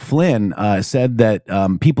Michael Flynn said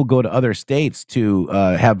that people go to other states to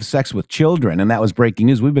have sex with children, and that was breaking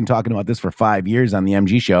news. We've been talking about this for 5 years on the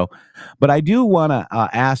MG show, but I do want to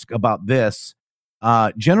ask about this.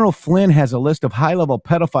 General Flynn has a list of high-level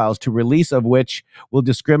pedophiles to release of which will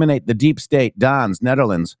discriminate the deep state, Dons,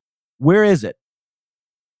 Netherlands. Where is it?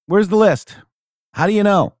 Where's the list? How do you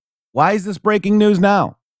know? Why is this breaking news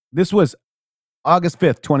now? This was August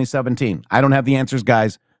 5th, 2017. I don't have the answers,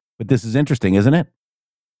 guys, but this is interesting, isn't it?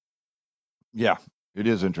 Yeah, it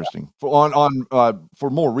is interesting for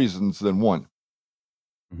more reasons than one.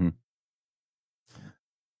 Mm-hmm.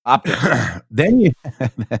 Optics.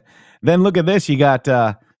 Then look at this. You got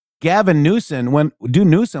Gavin Newsom.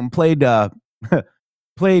 Newsom played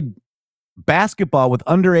played basketball with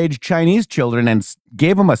underage Chinese children and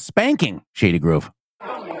gave them a spanking. Shady Groove.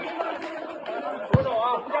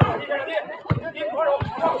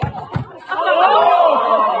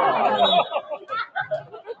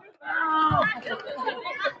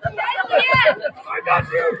 I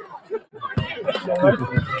got you.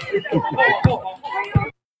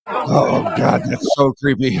 Oh God, that's so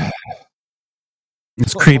creepy.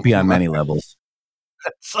 It's creepy on many levels.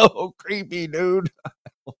 That's so creepy, dude.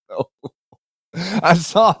 I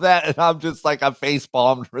saw that and I'm just like, I face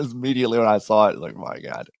palmed immediately when I saw it. Like, my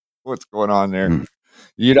God, what's going on there?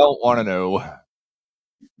 You don't want to know.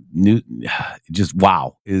 Just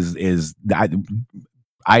wow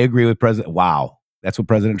I agree with President. Wow, that's what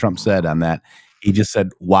President Trump said on that. He just said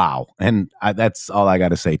wow, and that's all I got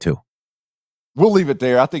to say too. We'll leave it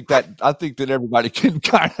there. I think that everybody can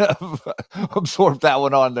kind of absorb that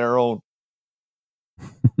one on their own.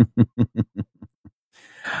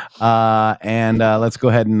 And let's go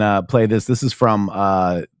ahead and play this. This is from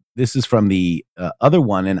the other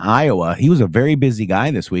one in Iowa. He was a very busy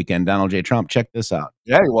guy this weekend, Donald J. Trump. Check this out.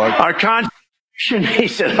 Yeah, he was. Our Constitution, he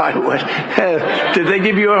said, I would. Did they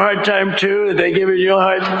give you a hard time too? Did they give you a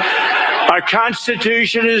hard time? Our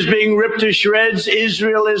Constitution is being ripped to shreds.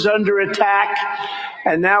 Israel is under attack.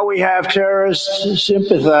 And now we have terrorist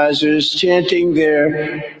sympathizers chanting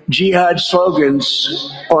their jihad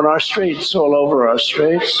slogans on our streets, all over our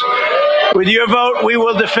streets. With your vote, we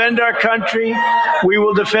will defend our country, we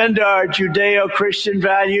will defend our Judeo-Christian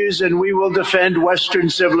values, and we will defend Western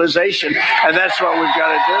civilization. And that's what we've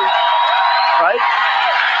got to do, right?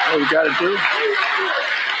 What we've got to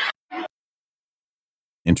do.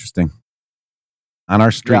 Interesting. On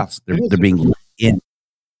our streets, they're being let in,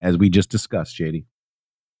 as we just discussed, Shady.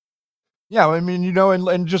 Yeah, I mean,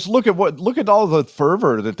 and just look at all the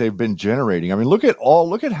fervor that they've been generating. I mean, look at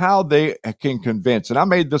how they can convince. And I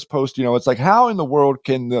made this post, it's like, how in the world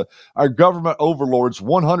can our government overlords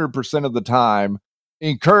 100% of the time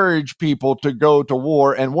encourage people to go to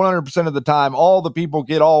war, and 100% of the time all the people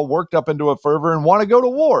get all worked up into a fervor and want to go to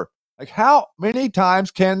war? Like, how many times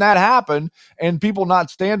can that happen and people not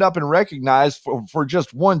stand up and recognize for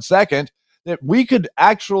just 1 second that we could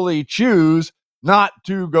actually choose not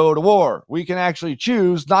to go to war? We can actually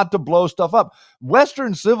choose not to blow stuff up.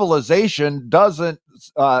 Western civilization didn't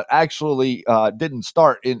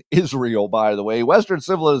start in Israel, by the way. Western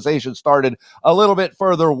civilization started a little bit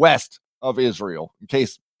further west of Israel, in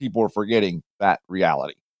case people are forgetting that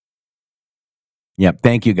reality. Yep.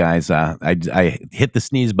 Thank you, guys. I hit the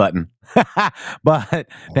sneeze button, but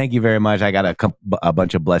thank you very much. I got a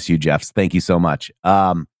bunch of bless you, Jeffs. Thank you so much.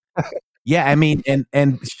 Yeah, I mean, and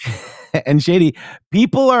and Shady,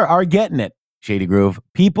 people are getting it. Shady Groove,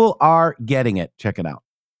 people are getting it. Check it out.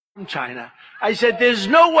 From China, I said, there's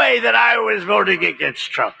no way that I was voting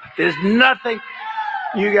against Trump. There's nothing.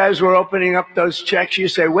 You guys were opening up those checks. You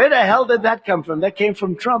say, where the hell did that come from? That came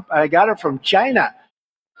from Trump. I got it from China.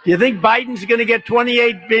 You think Biden's going to get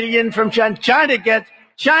 $28 billion from China?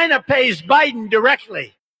 China pays Biden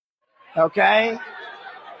directly. Okay?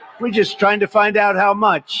 We're just trying to find out how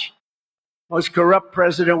much. Most corrupt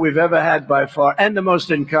president we've ever had by far, and the most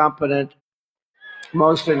incompetent.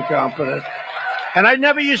 Most incompetent. And I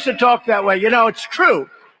never used to talk that way. It's true.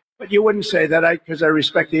 But you wouldn't say that because I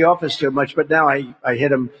respect the office too much. But now I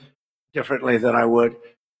hit him differently than I would.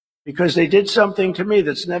 Because they did something to me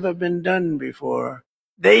that's never been done before.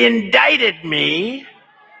 They indicted me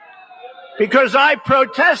because I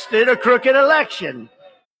protested a crooked election.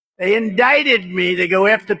 They indicted me. They go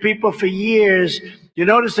after people for years. You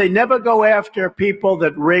notice they never go after people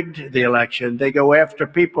that rigged the election. They go after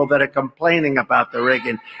people that are complaining about the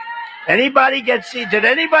rigging. Did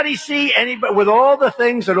anybody see anybody with all the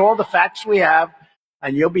things and all the facts we have?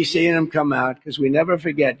 And you'll be seeing them come out because we never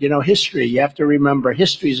forget. History, you have to remember,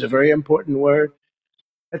 history is a very important word.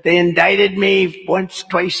 But they indicted me once,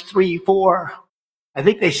 twice, 3, 4. I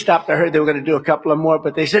think they stopped. I heard they were going to do a couple of more,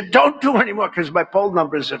 but they said, don't do any more because my poll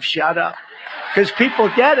numbers have shot up. Because people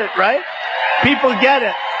get it, right? People get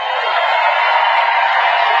it.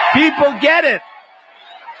 People get it.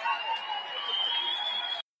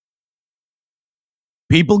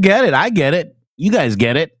 People get it. I get it. You guys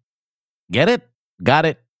get it. Get it? Got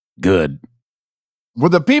it? Good. Well,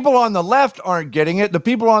 the people on the left aren't getting it. The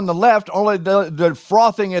people on the left they're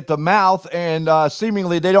frothing at the mouth, and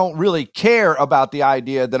seemingly they don't really care about the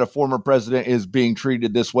idea that a former president is being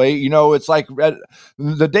treated this way. It's like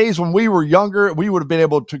the days when we were younger, we would have been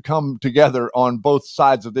able to come together on both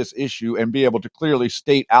sides of this issue and be able to clearly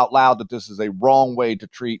state out loud that this is a wrong way to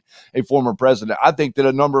treat a former president. I think that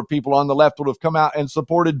a number of people on the left would have come out and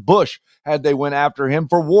supported Bush had they went after him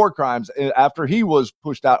for war crimes after he was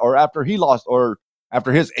pushed out, or after he lost, or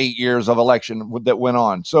after his 8 years of election that went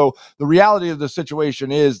on. So the reality of the situation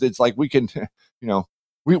is it's like we can,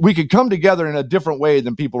 we could come together in a different way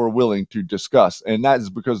than people are willing to discuss. And that is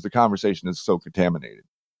because the conversation is so contaminated.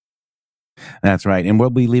 That's right. And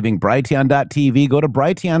we'll be leaving Brighteon.tv. Go to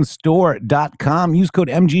brighteonstore.com. Use code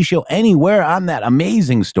MGShow anywhere on that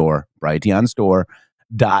amazing store,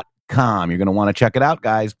 brighteonstore.com. You're going to want to check it out,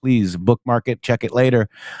 guys. Please bookmark it, check it later.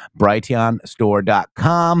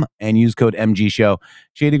 brighteonstore.com and use code MGShow.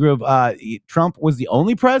 Shady Grove, Trump was the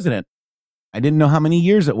only president. I didn't know how many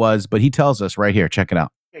years it was, but he tells us right here. Check it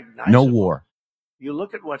out. No war. You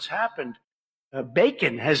look at what's happened.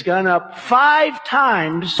 Bacon has gone up 5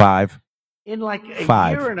 times. 5. In like a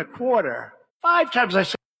year and a quarter. 5 times. I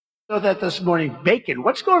saw that this morning. Bacon.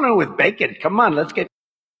 What's going on with bacon? Come on, let's get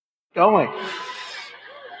going.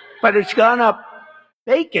 But it's gone up.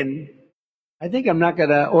 Bacon I think I'm not going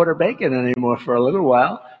to order bacon anymore for a little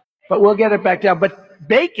while, but we'll get it back down. But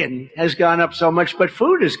bacon has gone up so much, but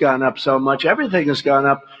food has gone up so much. Everything has gone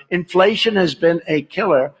up. Inflation has been a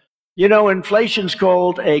killer. You know, inflation's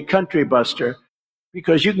called a country buster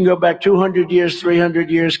because you can go back 200 years,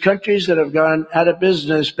 300 years. Countries that have gone out of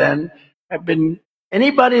business, Ben, have been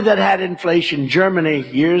anybody that had inflation. Germany,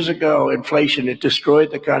 years ago, inflation, it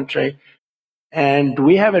destroyed the country. And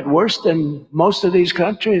we have it worse than most of these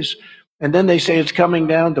countries. And then they say it's coming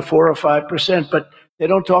down to 4 or 5%, but they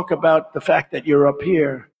don't talk about the fact that you're up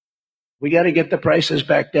here. We got to get the prices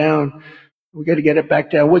back down. We got to get it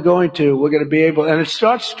back down. We're going to be able, and it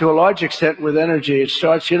starts to a large extent with energy. It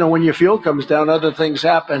starts, you know, when your fuel comes down, other things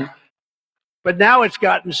happen. But now it's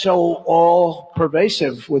gotten so all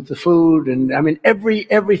pervasive with the food. And I mean,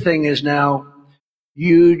 everything is now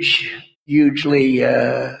hugely,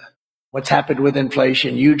 what's happened with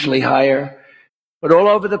inflation, hugely higher. But all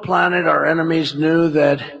over the planet, our enemies knew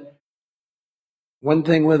that one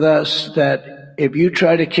thing with us, that if you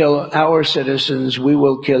try to kill our citizens, we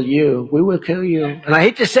will kill you. We will kill you. And I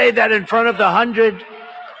hate to say that in front of the 100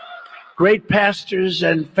 great pastors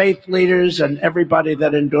and faith leaders and everybody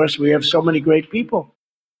that endorse. We have so many great people.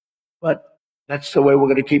 But that's the way we're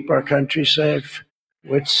going to keep our country safe.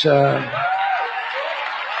 It's, we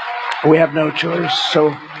have no choice.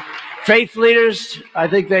 So faith leaders, I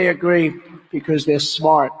think they agree because they're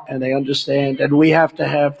smart and they understand. And we have to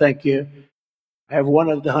have, thank you, I have one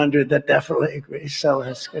of the 100 that definitely agrees. So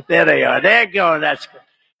that's good. There they are. They're going. That's good.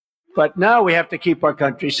 But now we have to keep our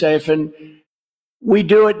country safe. And we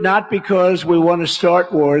do it not because we want to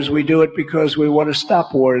start wars. We do it because we want to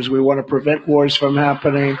stop wars. We want to prevent wars from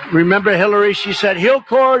happening. Remember Hillary? She said, he'll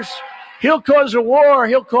cause a war.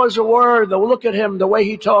 He'll cause a war. Look at him, the way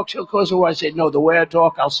he talks, he'll cause a war. I said, no, the way I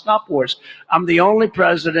talk, I'll stop wars. I'm the only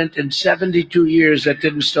president in 72 years that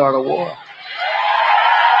didn't start a war.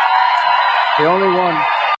 The only one.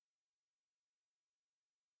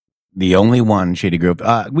 The only one, Shady Groove.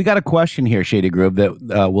 We got a question here, Shady Groove,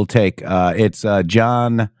 that we'll take. It's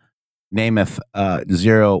John Namath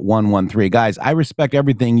 0113. Guys, I respect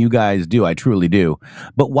everything you guys do. I truly do.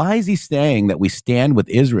 But why is he saying that we stand with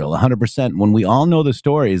Israel 100% when we all know the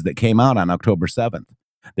stories that came out on October 7th?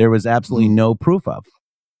 There was absolutely no proof of.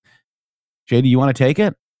 Shady, you want to take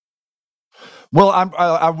it? Well,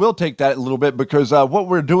 I will take that a little bit because what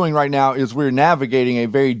we're doing right now is we're navigating a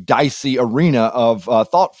very dicey arena of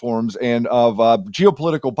thought forms and of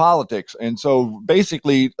geopolitical politics. And so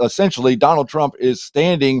basically, essentially, Donald Trump is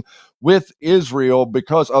standing with Israel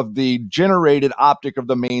because of the generated optic of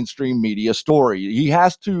the mainstream media story. He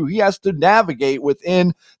has to navigate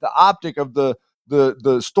within the optic of the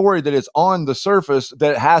story that is on the surface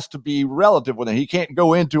that has to be relative with it. He can't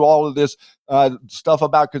go into all of this stuff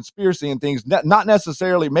about conspiracy and things. Not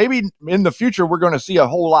necessarily. Maybe in the future we're going to see a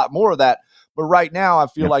whole lot more of that. But right now, I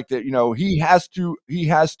feel like that he has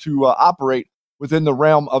to operate within the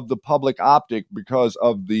realm of the public optic because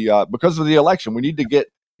of the election.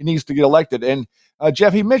 He needs to get elected. And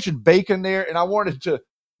Jeff, he mentioned bacon there, and I wanted to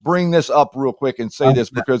bring this up real quick and say this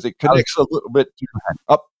because it connects a little bit to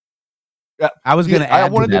up. I was going to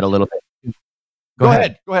add to that a little bit. Go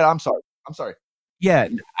ahead. I'm sorry. Yeah,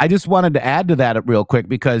 I just wanted to add to that real quick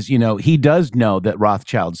because, he does know that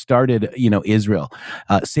Rothschild started, Israel,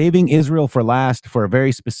 saving Israel for last for a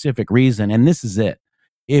very specific reason. And this is it.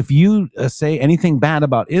 If you say anything bad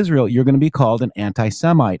about Israel, you're going to be called an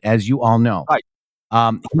anti-Semite, as you all know. Right.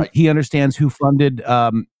 He understands who funded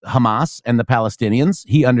Hamas and the Palestinians.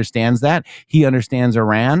 He understands that. He understands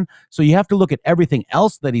Iran. So you have to look at everything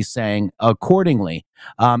else that he's saying accordingly.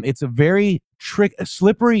 It's a very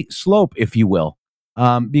slippery slope, if you will,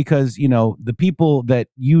 because, the people that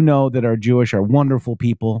that are Jewish are wonderful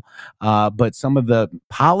people. But some of the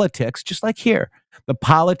politics, just like here, the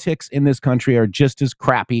politics in this country are just as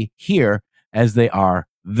crappy here as they are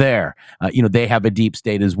there. They have a deep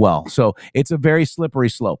state as well. So it's a very slippery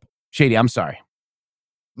slope. Shady, I'm sorry.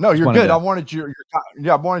 No, you're good. I wanted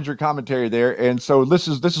your commentary there. And so this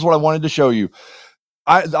is what I wanted to show you.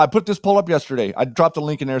 I put this poll up yesterday. I dropped a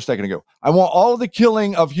link in there a second ago. I want all of the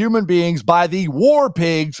killing of human beings by the war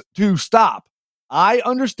pigs to stop. I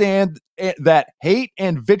understand that hate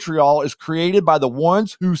and vitriol is created by the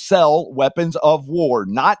ones who sell weapons of war,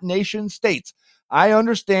 not nation states. I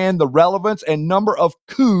understand the relevance and number of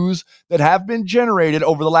coups that have been generated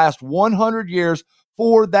over the last 100 years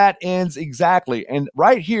for that ends exactly. And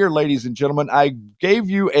right here, ladies and gentlemen, I gave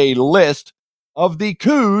you a list of the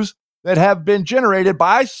coups that have been generated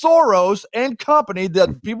by Soros and company,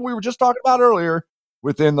 the people we were just talking about earlier,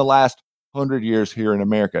 within the last 100 years here in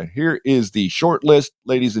America. Here is the short list,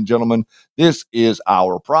 ladies and gentlemen. This is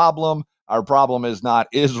our problem. Our problem is not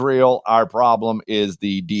Israel. Our problem is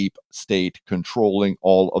the deep state controlling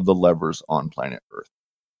all of the levers on planet Earth.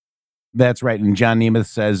 That's right. And John Nemeth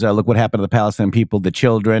says, look what happened to the Palestinian people, the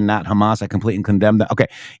children, not Hamas. I completely condemn that. Okay.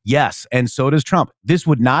 Yes. And so does Trump. This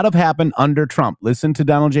would not have happened under Trump. Listen to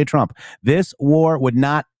Donald J. Trump. This war would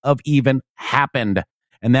not have even happened.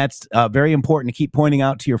 And that's very important to keep pointing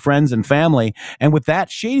out to your friends and family. And with that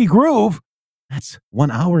Shady Groove, that's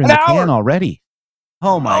 1 hour in the can already.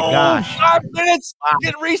 Oh my gosh. 5 minutes.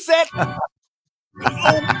 Get reset.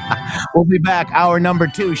 We'll be back. Hour number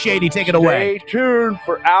 2. Shady, take it away. Stay tuned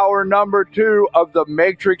for hour number 2 of the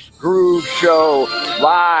Matrix Groove Show,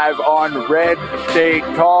 live on Red State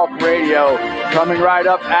Talk Radio. Coming right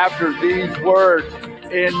up after these words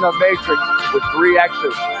in the Matrix with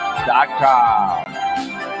 3x's.com.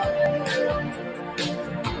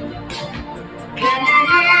 Can you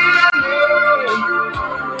hear me?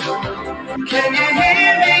 Can you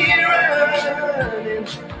hear me running?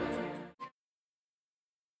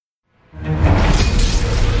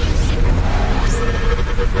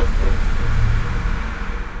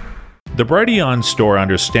 The Brighteon store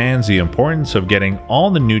understands the importance of getting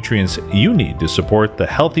all the nutrients you need to support the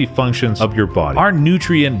healthy functions of your body. Our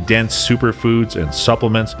nutrient-dense superfoods and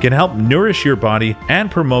supplements can help nourish your body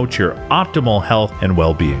and promote your optimal health and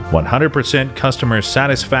well-being. 100% customer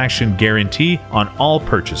satisfaction guarantee on all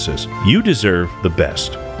purchases. You deserve the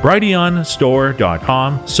best.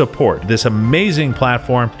 BrighteonStore.com. Support this amazing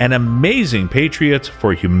platform and amazing patriots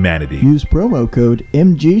for humanity. Use promo code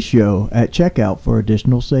MGSHOW at checkout for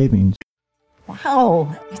additional savings.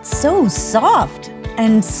 Wow, it's so soft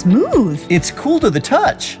and smooth. It's cool to the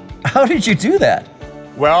touch. How did you do that?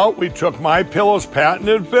 Well, we took MyPillow's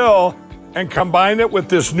patented fill and combined it with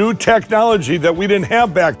this new technology that we didn't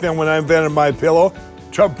have back then when I invented MyPillow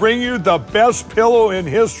to bring you the best pillow in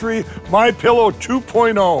history, MyPillow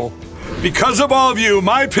 2.0. Because of all of you,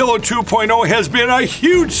 MyPillow 2.0 has been a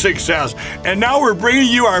huge success, and now we're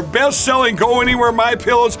bringing you our best-selling Go Anywhere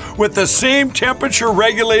MyPillows with the same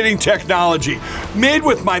temperature-regulating technology. Made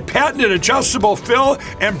with my patented adjustable fill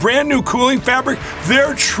and brand-new cooling fabric,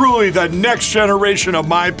 they're truly the next generation of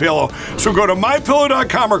MyPillow. So go to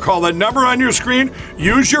MyPillow.com or call the number on your screen.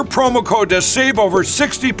 Use your promo code to save over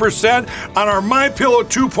 60% on our MyPillow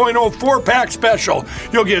 2.0 4-pack special.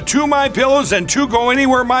 You'll get 2 MyPillows and 2 Go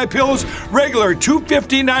Anywhere MyPillows. Regular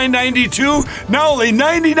 $259.92, now only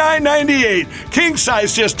 $99.98. King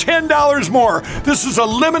size just $10 more. This is a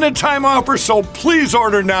limited time offer, so please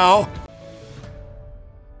order now.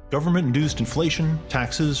 Government-induced inflation,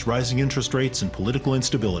 taxes, rising interest rates, and political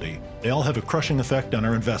instability. They all have a crushing effect on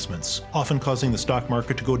our investments, often causing the stock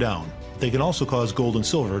market to go down. They can also cause gold and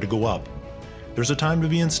silver to go up. There's a time to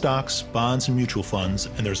be in stocks, bonds, and mutual funds,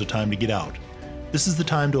 and there's a time to get out. This is the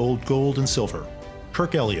time to hold gold and silver.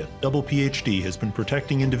 Kirk Elliott, double PhD, has been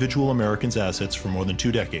protecting individual Americans' assets for more than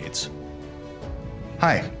 2 decades.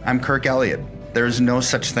 Hi, I'm Kirk Elliott. There is no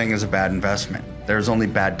such thing as a bad investment. There is only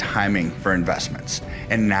bad timing for investments.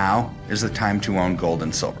 And now is the time to own gold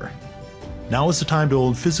and silver. Now is the time to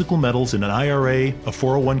own physical metals in an IRA, a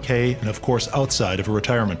 401k, and of course outside of a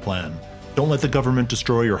retirement plan. Don't let the government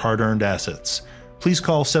destroy your hard-earned assets. Please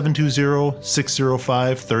call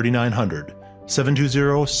 720-605-3900.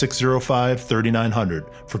 720-605-3900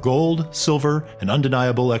 for gold, silver, and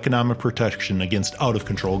undeniable economic protection against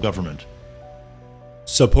out-of-control government.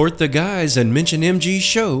 Support the guys and mention MG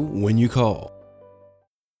Show when you call.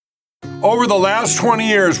 Over the last 20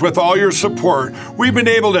 years, with all your support, we've been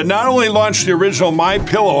able to not only launch the original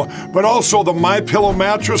MyPillow, but also the MyPillow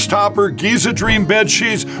mattress topper, Giza Dream bed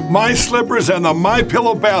sheets, My Slippers, and the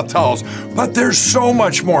MyPillow bath towels. But there's so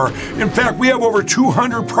much more. In fact, we have over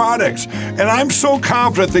 200 products, and I'm so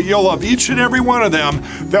confident that you'll love each and every one of them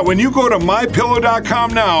that when you go to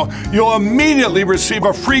MyPillow.com now, you'll immediately receive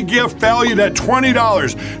a free gift valued at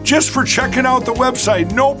 $20 just for checking out the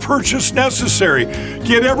website. No purchase necessary.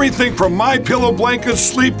 Get everything from MyPillow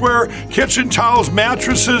blankets, sleepwear, kitchen towels,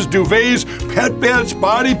 mattresses, duvets, pet beds,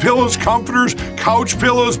 body pillows, comforters, couch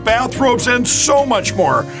pillows, bathrobes, and so much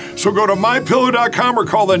more. So go to MyPillow.com or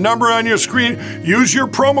call the number on your screen. Use your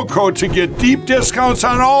promo code to get deep discounts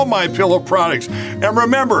on all MyPillow products. And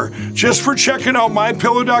remember, just for checking out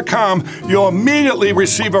MyPillow.com, you'll immediately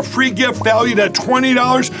receive a free gift valued at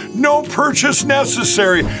 $20. No purchase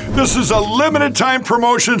necessary. This is a limited time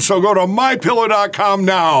promotion, so go to MyPillow.com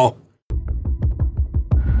now.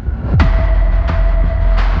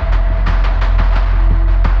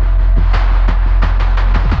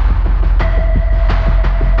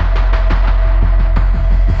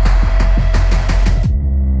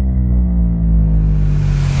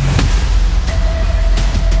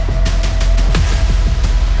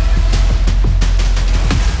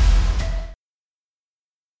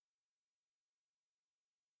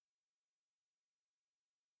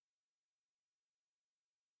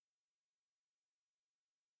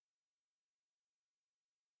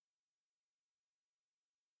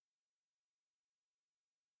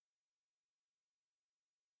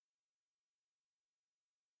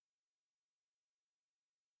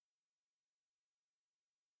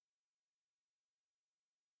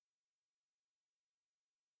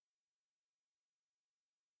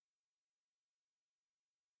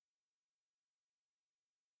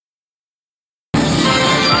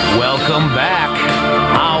 Welcome back.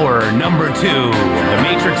 Hour number 2 of the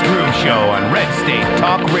Matrix Groove Show on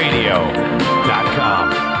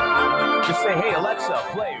RedStateTalkRadio.com. Just say, hey, Alexa,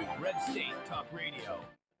 play Red State Talk Radio.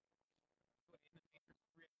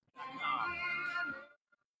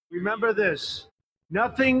 Remember this,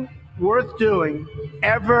 nothing worth doing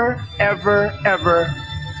ever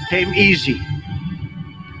came easy.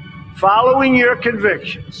 Following your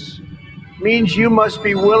convictions means you must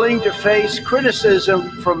be willing to face criticism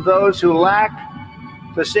from those who lack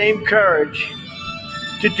the same courage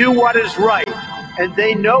to do what is right, and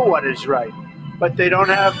they know what is right, but they don't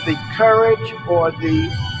have the courage or the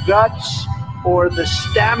guts or the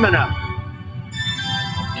stamina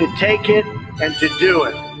to take it and to do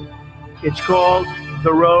it. It's called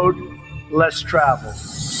the road less traveled.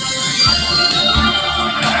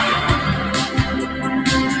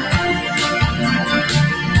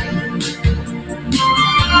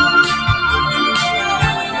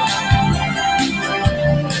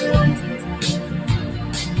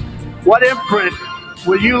 What imprint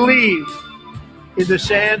will you leave in the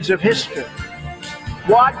sands of history?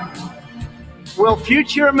 What will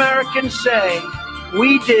future Americans say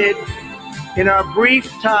we did in our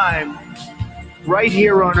brief time right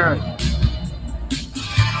here on Earth?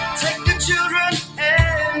 Take the children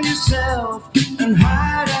and yourself and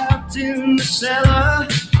hide out in the cellar.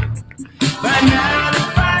 By now the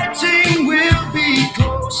fighting will be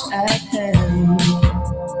close at hand.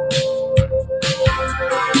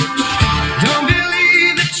 Don't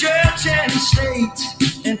believe the church and state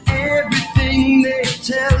and everything they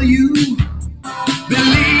tell you.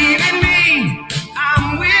 Believe in me,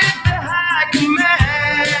 I'm with the high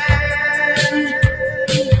command.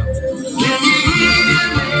 Can you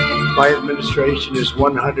hear me? My administration is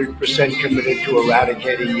 100% committed to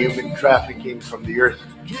eradicating human trafficking from the earth,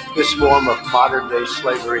 this form of modern-day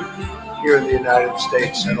slavery here in the United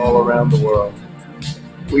States and all around the world.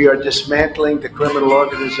 We are dismantling the criminal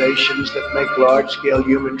organizations that make large-scale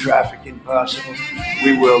human trafficking possible.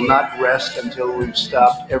 We will not rest until we've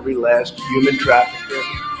stopped every last human trafficker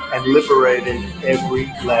and liberated every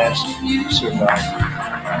last survivor.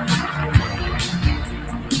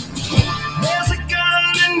 There's a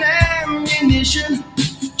gun and ammunition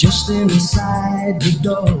just inside the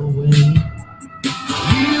doorway.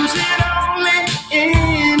 Use it only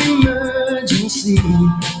in emergency.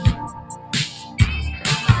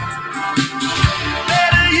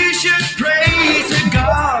 Better you should pray to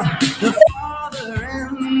God, the Father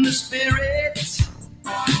and the Spirit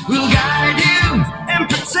will guide you and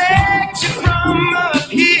protect you from up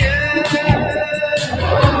here.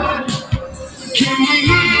 Can you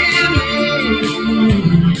hear me?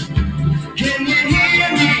 Can you hear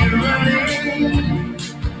me running?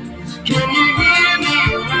 Can you hear me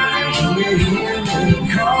running? Can you hear me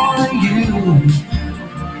calling you?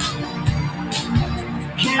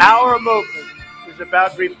 Our movement is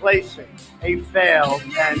about replacing a failed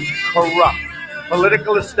and corrupt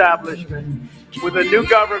political establishment with a new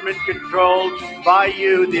government controlled by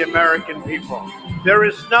you, the American people. There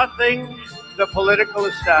is nothing the political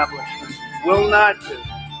establishment will not do,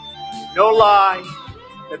 no lie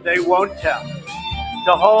that they won't tell,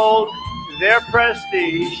 to hold their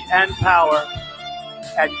prestige and power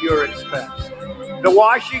at your expense. The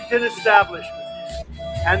Washington establishment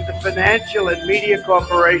and the financial and media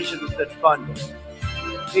corporations that fund it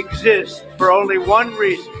exist for only one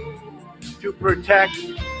reason: to protect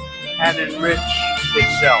and enrich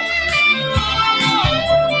itself.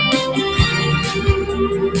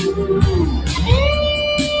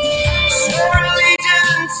 Swear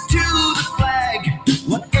allegiance to the flag,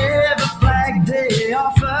 whatever flag they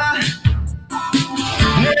offer.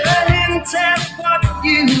 Never hint at what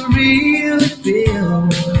you really feel.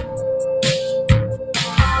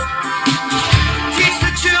 Teach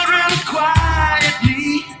the children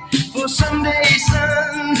quietly for Sunday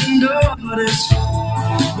sons and daughters.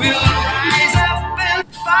 We'll rise up and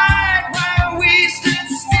fight while we stand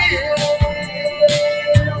still.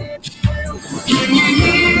 Can you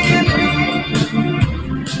hear me?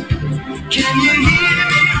 Can you hear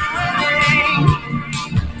me running?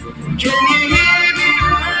 Can you hear me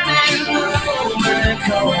running? Oh, my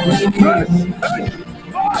calling.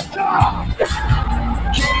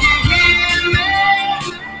 Can you hear me?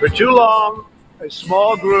 For too long, a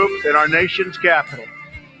small group in our nation's capital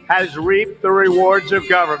has reaped the rewards of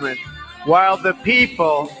government while the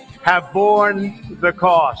people have borne the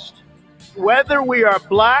cost. Whether we are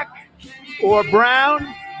black or brown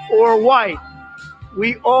or white,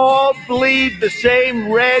 we all bleed the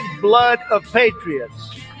same red blood of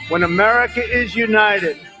patriots. When America is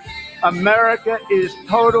united, America is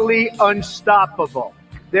totally unstoppable.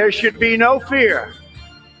 There should be no fear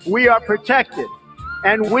we are protected,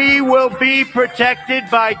 and we will be protected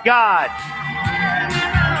by God.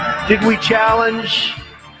 Did we challenge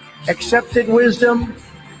accepted wisdom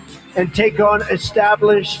and take on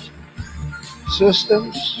established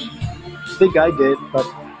systems? I think I did, but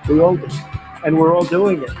we all did, and we're all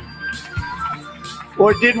doing it.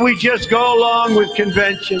 Or did we just go along with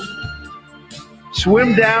convention,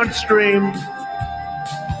 swim downstream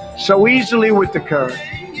so easily with the current,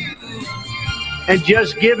 and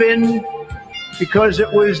just give in because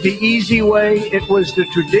it was the easy way, it was the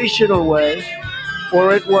traditional way,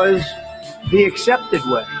 or it was the accepted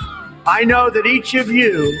way? I know that each of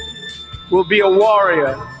you will be a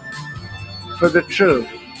warrior for the truth,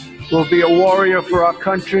 will be a warrior for our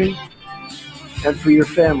country and for your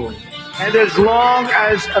family. And as long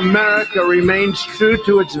as America remains true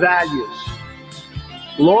to its values,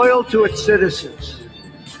 loyal to its citizens,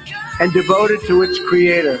 and devoted to its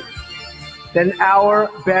creator, then our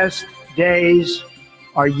best days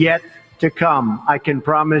are yet to come. I can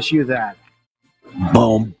promise you that.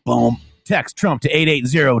 Boom, boom. Text Trump to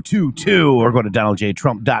 88022 or go to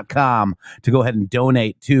DonaldJTrump.com to go ahead and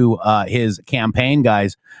donate to his campaign,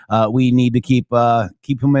 guys. We need to keep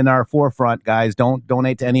him in our forefront, guys. Don't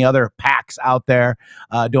donate to any other PACs out there.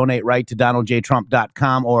 Donate right to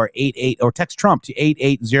DonaldJTrump.com or text Trump to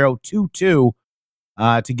 88022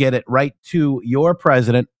 to get it right to your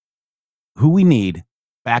president, who we need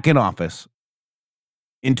back in office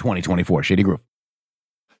in 2024. Shady Groove.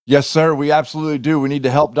 Yes, sir. We absolutely do. We need to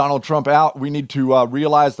help Donald Trump out. We need to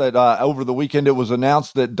realize that over the weekend it was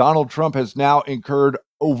announced that Donald Trump has now incurred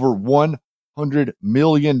over $100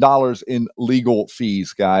 million in legal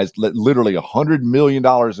fees, guys. Literally $100 million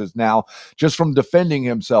is now just from defending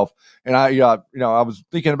himself. And I was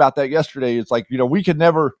thinking about that yesterday. It's like, we could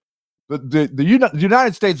never. The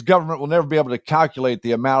United States government will never be able to calculate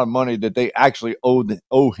the amount of money that they actually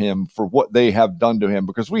owe him for what they have done to him,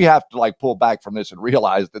 because we have to pull back from this and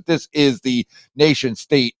realize that this is the nation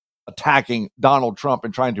state attacking Donald Trump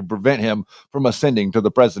and trying to prevent him from ascending to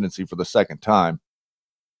the presidency for the second time.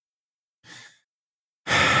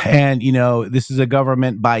 And, this is a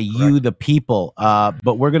government by you, the people.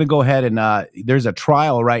 But we're going to go ahead and there's a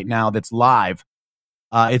trial right now that's live.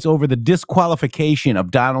 It's over the disqualification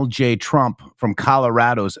of Donald J. Trump from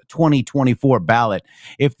Colorado's 2024 ballot.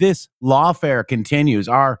 If this lawfare continues,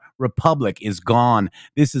 our republic is gone.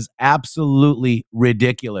 This is absolutely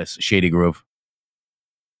ridiculous, Shady Groove.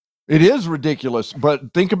 It is ridiculous,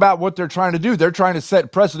 but think about what they're trying to do. They're trying to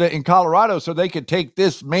set precedent in Colorado so they could take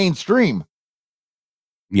this mainstream.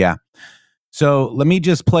 Yeah. So let me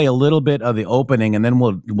just play a little bit of the opening, and then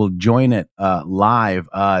we'll join it live.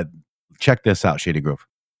 Check this out, Shady Groove.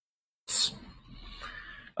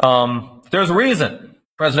 There's a reason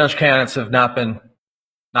presidential candidates have not been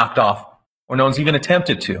knocked off, or no one's even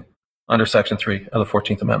attempted to, under Section 3 of the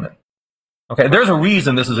 14th Amendment. Okay, there's a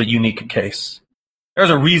reason this is a unique case.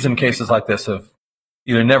 There's a reason cases like this have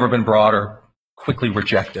either never been brought or quickly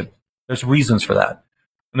rejected. There's reasons for that.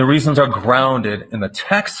 And the reasons are grounded in the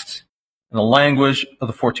text and the language of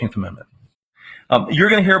the 14th Amendment. You're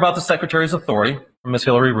going to hear about the Secretary's authority from Ms.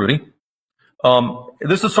 Hillary Rudy.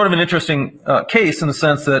 This is sort of an interesting case in the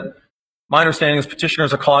sense that my understanding is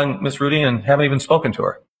petitioners are calling Ms. Rudy and haven't even spoken to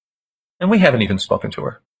her. And we haven't even spoken to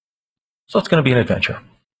her. So it's going to be an adventure.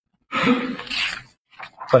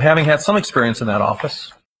 But having had some experience in that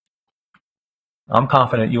office, I'm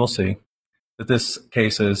confident you will see that this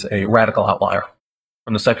case is a radical outlier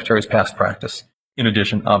from the Secretary's past practice, in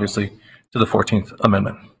addition, obviously, to the 14th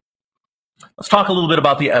Amendment. Let's talk a little bit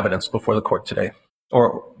about the evidence before the court today,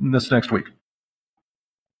 or this next week.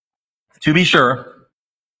 To be sure,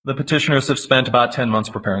 the petitioners have spent about 10 months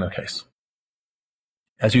preparing their case.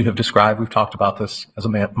 As you have described, we've talked about this as a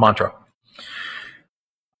mantra.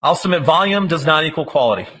 I'll submit volume does not equal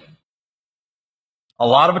quality. A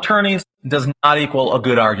lot of attorneys does not equal a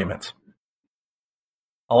good argument.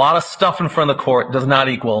 A lot of stuff in front of the court does not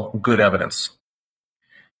equal good evidence.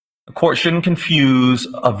 The court shouldn't confuse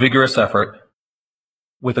a vigorous effort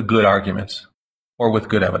with a good argument or with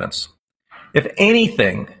good evidence. If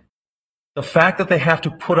anything, the fact that they have to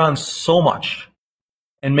put on so much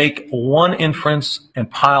and make one inference and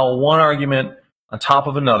pile one argument on top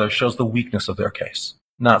of another shows the weakness of their case,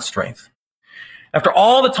 not strength. After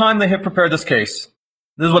all the time they have prepared this case,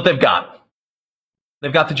 this is what they've got.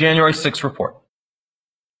 They've got the January 6th report.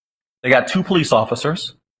 They got 2 police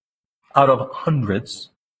officers out of hundreds,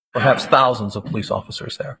 perhaps thousands of police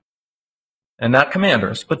officers there. And not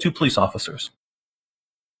commanders, but 2 police officers.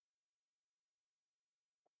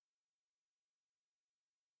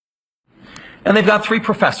 And they've got 3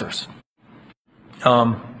 professors.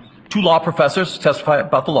 two law professors to testify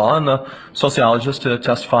about the law and the sociologist to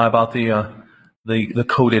testify about the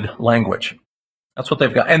coded language. That's what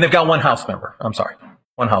they've got. And they've got one House member.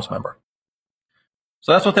 One House member.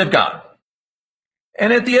 So that's what they've got.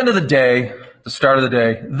 And at the end of the day, the start of the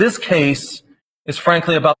day, this case is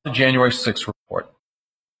frankly about the January 6th report.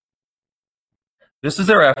 This is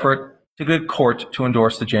their effort to get court to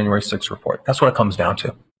endorse the January 6th report. That's what it comes down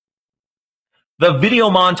to. The video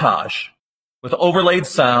montage with overlaid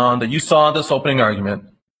sound that you saw in this opening argument,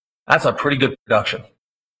 that's a pretty good production.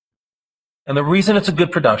 And the reason it's a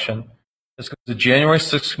good production is because the January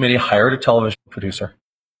 6th committee hired a television producer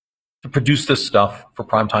to produce this stuff for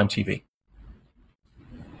primetime TV.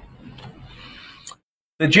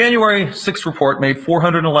 The January 6th report made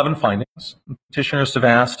 411 findings. Petitioners have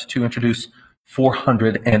asked to introduce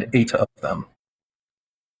 408 of them,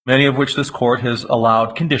 many of which this court has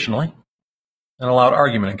allowed conditionally and allowed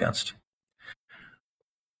argument against.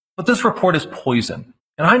 But this report is poison,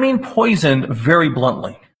 and I mean poison very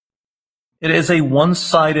bluntly. It is a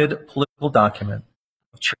one-sided political document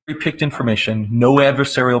of cherry-picked information, no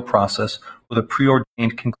adversarial process, with a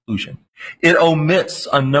preordained conclusion. It omits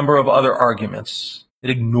a number of other arguments. It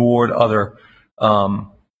ignored other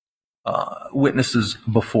witnesses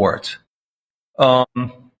before it.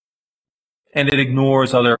 And it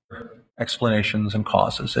ignores other explanations and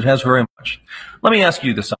causes. It has very much. Let me ask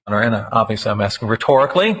you this, Honor, and obviously I'm asking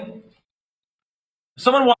rhetorically. If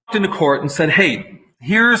someone walked into court and said, hey,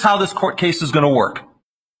 here's how this court case is going to work.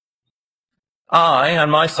 I, on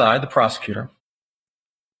my side, the prosecutor,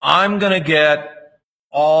 I'm going to get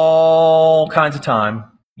all kinds of time,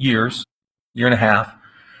 year and a half,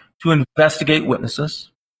 to investigate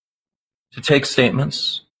witnesses, to take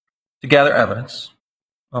statements, to gather evidence,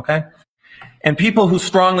 okay? And people who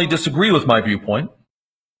strongly disagree with my viewpoint,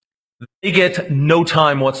 they get no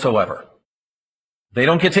time whatsoever. They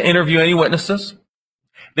don't get to interview any witnesses.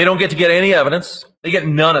 They don't get to get any evidence. They get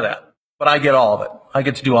none of that. But I get all of it. I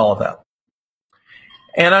get to do all of that.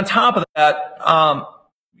 And on top of that,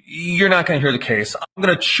 you're not going to hear the case. I'm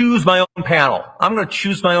going to choose my own panel. I'm going to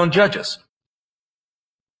choose my own judges.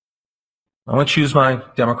 I'm going to choose my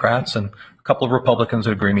Democrats and a couple of Republicans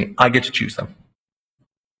that agree with me. I get to choose them.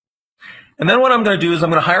 And then what I'm going to do is I'm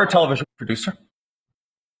going to hire a television producer.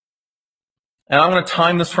 And I'm going to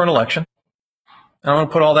time this for an election. And I'm going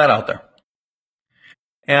to put all that out there.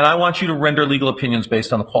 And I want you to render legal opinions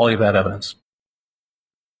based on the quality of that evidence.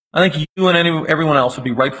 I think you and everyone else would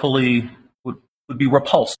be would be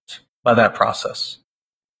repulsed by that process.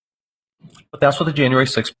 But that's what the January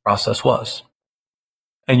 6th process was.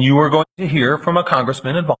 And you are going to hear from a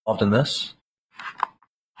congressman involved in this,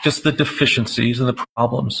 just the deficiencies and the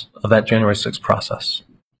problems of that January 6th process.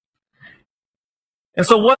 And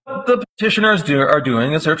so what the petitioners are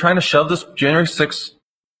doing is they're trying to shove this January 6th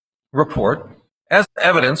report as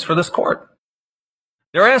evidence for this court.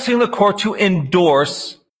 They're asking the court to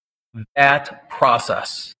endorse that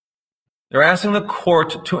process. They're asking the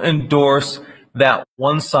court to endorse that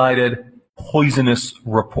one-sided, poisonous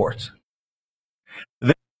report.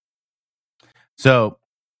 So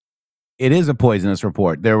it is a poisonous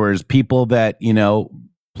report. There was people that,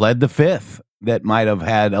 pled the fifth that might have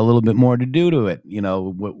had a little bit more to do to it,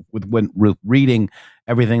 with reading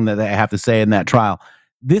everything that they have to say in that trial.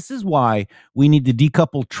 This is why we need to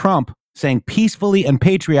decouple Trump saying peacefully and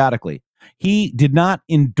patriotically. He did not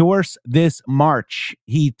endorse this march.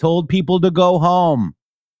 He told people to go home.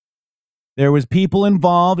 There was people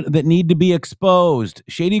involved that need to be exposed.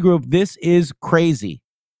 Shady Group, this is crazy.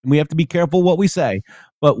 We have to be careful what we say,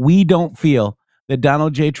 but we don't feel that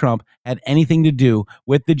Donald J. Trump had anything to do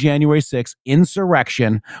with the January 6th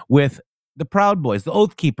insurrection with the Proud Boys, the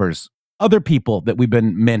Oath Keepers, other people that we've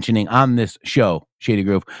been mentioning on this show, Shady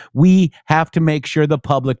Groove. We have to make sure the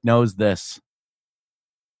public knows this.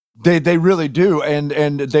 They really do,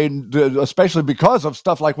 and they especially because of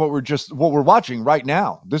stuff like what we're watching right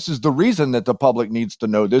now. This is the reason that the public needs to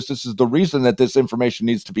know this. This is the reason that this information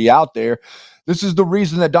needs to be out there. This is the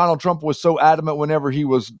reason that Donald Trump was so adamant whenever he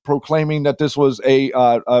was proclaiming that this was a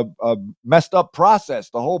messed up process,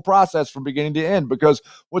 the whole process from beginning to end. Because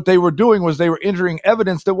what they were doing was they were entering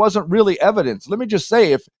evidence that wasn't really evidence. Let me just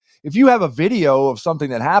say, if you have a video of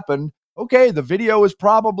something that happened, okay, the video is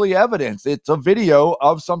probably evidence. It's a video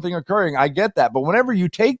of something occurring. I get that. But whenever you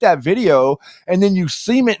take that video and then you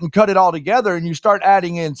seam it and cut it all together and you start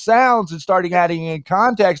adding in sounds and starting adding in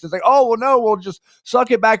context, it's like, oh, well, no, we'll just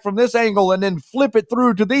suck it back from this angle and then flip it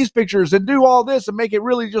through to these pictures and do all this and make it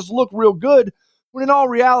really just look real good. When in all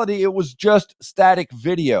reality, it was just static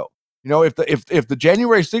video. If the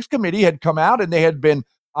January 6th committee had come out and they had been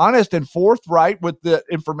honest and forthright with the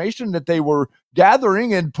information that they were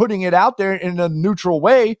gathering and putting it out there in a neutral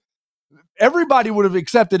way, everybody would have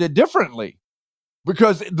accepted it differently.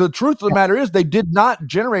 Because the truth of the matter is they did not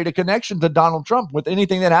generate a connection to Donald Trump with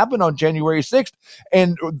anything that happened on January 6th.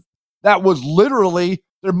 And that was literally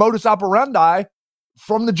their modus operandi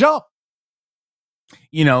from the jump.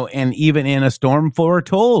 And even in A Storm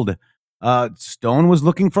Foretold, Stone was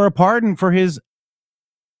looking for a pardon for his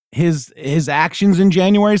actions in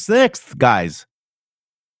January 6th, guys.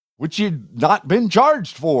 Which he'd not been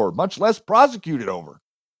charged for, much less prosecuted over.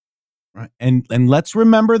 Right. And let's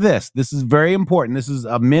remember this. This is very important. This is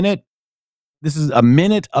a minute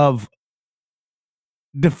of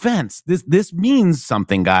defense. This means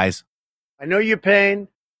something, guys. I know your pain.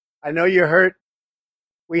 I know you're hurt.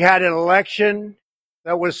 We had an election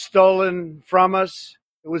that was stolen from us.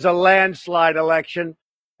 It was a landslide election,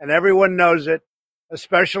 and everyone knows it,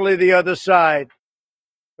 especially the other side.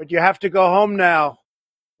 But you have to go home now.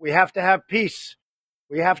 We have to have peace.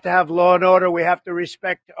 We have to have law and order. We have to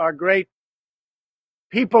respect our great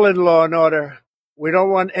people in law and order. We don't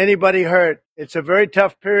want anybody hurt. It's a very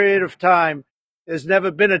tough period of time. There's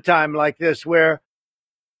never been a time like this where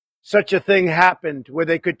such a thing happened, where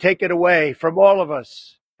they could take it away from all of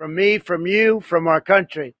us, from me, from you, from our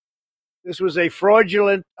country. This was a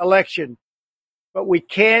fraudulent election, but we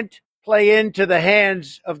can't play into the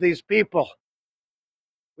hands of these people.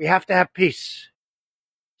 We have to have peace.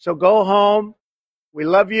 So go home. We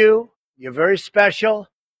love you. You're very special.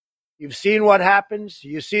 You've seen what happens.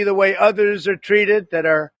 You see the way others are treated that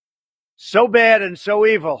are so bad and so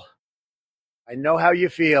evil. I know how you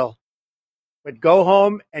feel, but go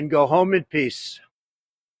home and go home in peace.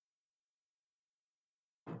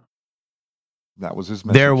 That was his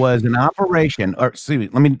message. There was an operation, or excuse me,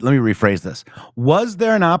 let me rephrase this. Was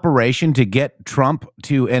there an operation to get Trump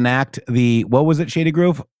to enact what was it, Shady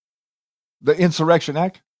Groove? The Insurrection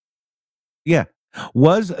Act? Yeah.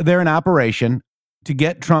 Was there an operation to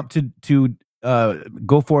get Trump to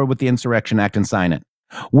go forward with the Insurrection Act and sign it?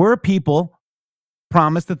 Were people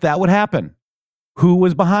promised that would happen? Who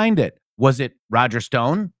was behind it? Was it Roger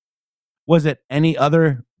Stone? Was it any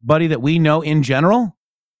other buddy that we know in general?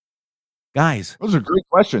 Guys, those are great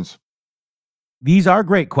questions. These are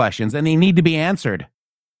great questions, and they need to be answered.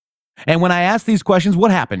 And when I ask these questions,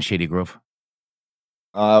 what happens, Shady Groove?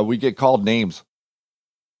 We get called names.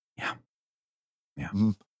 Yeah.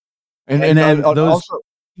 Mm-hmm. And those also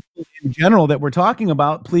people in general that we're talking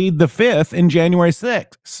about plead the fifth in January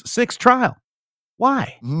 6th trial.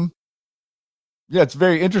 Why? Mm-hmm. Yeah, it's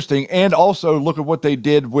very interesting. And also look at what they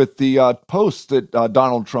did with the posts that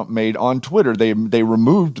Donald Trump made on Twitter. They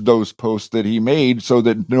removed those posts that he made so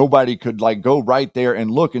that nobody could go right there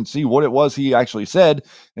and look and see what it was he actually said.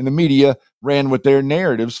 And the media ran with their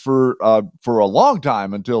narratives for a long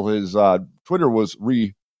time until his Twitter was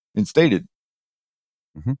reinstated.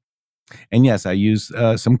 Mm-hmm. And yes, I use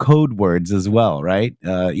some code words as well, right?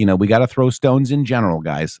 We got to throw stones in general,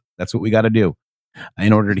 guys. That's what we got to do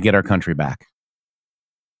in order to get our country back.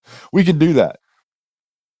 We can do that.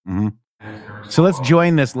 Mm-hmm. So let's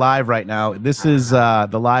join this live right now. This is the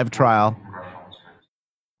live trial.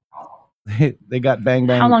 They got bang,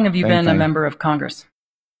 bang. How long have you been bang. a member of Congress?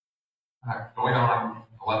 Going on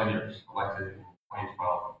 11 years, elected in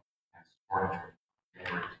 2012 and supported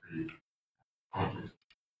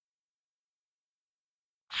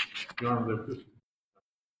January 3.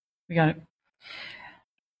 We got it.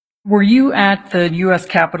 Were you at the U.S.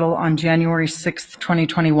 Capitol on January 6th,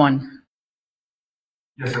 2021?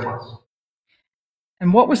 Yes, I was.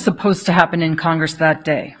 And what was supposed to happen in Congress that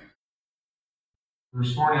day? We were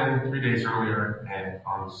sworn in 3 days earlier, and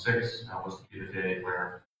on the 6th was to be the day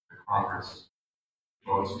where the Congress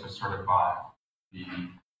votes to certify the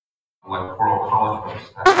electoral college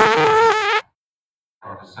votes that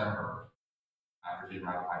from December after being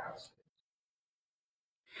ratified by the state.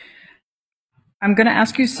 I'm going to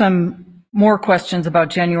ask you some more questions about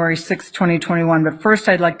January 6, 2021, but first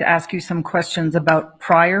I'd like to ask you some questions about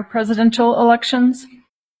prior presidential elections.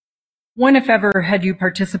 When, if ever, had you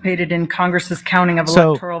participated in Congress's counting of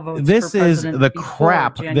electoral votes this for president is the before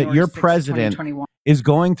crap January that your 6, president 2021? is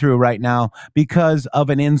going through right now because of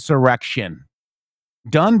an insurrection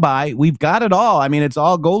done by, we've got it all. I mean, it's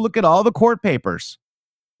all, go look at all the court papers.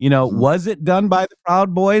 Was it done by the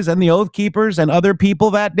Proud Boys and the Oath Keepers and other people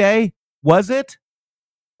that day? Was it?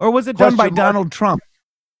 Or was it done by Donald Trump?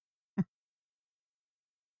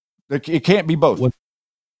 It can't be both.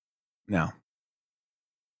 No.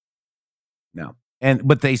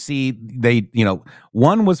 But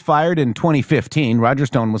one was fired in 2015. Roger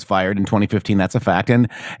Stone was fired in 2015. That's a fact.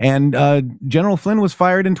 And General Flynn was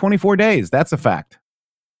fired in 24 days. That's a fact.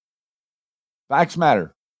 Facts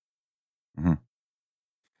matter. Mm-hmm.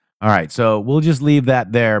 All right, so we'll just leave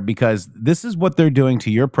that there because this is what they're doing to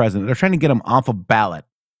your president. They're trying to get him off a ballot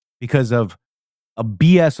because of a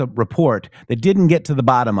BS report that didn't get to the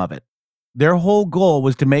bottom of it. Their whole goal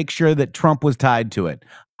was to make sure that Trump was tied to it.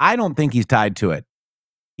 I don't think he's tied to it.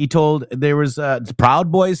 He told there was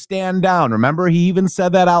Proud Boys stand down. Remember, he even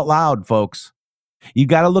said that out loud, folks. You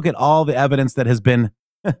got to look at all the evidence that has been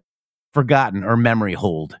forgotten or memory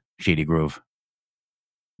hold, Shady Groove.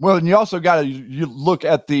 Well, and you also got to you look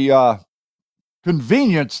at the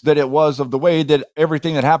convenience that it was of the way that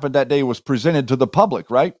everything that happened that day was presented to the public,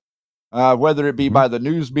 right? Whether it be by the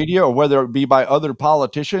news media or whether it be by other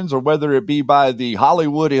politicians or whether it be by the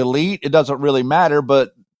Hollywood elite, it doesn't really matter.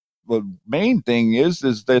 But the main thing is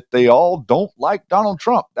that they all don't like Donald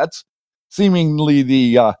Trump. That's seemingly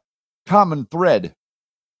the common thread.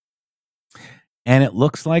 And it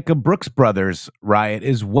looks like a Brooks Brothers riot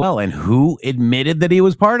as well. And who admitted that he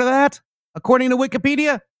was part of that? According to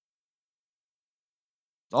Wikipedia?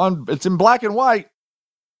 It's in black and white.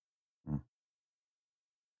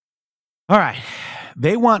 All right.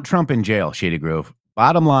 They want Trump in jail, Shady Groove.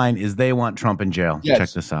 Bottom line is they want Trump in jail. Yes. Check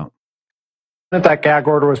this out. That gag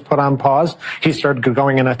order was put on pause, he started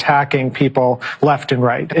going and attacking people left and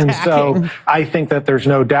right. And so I think that there's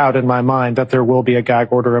no doubt in my mind that there will be a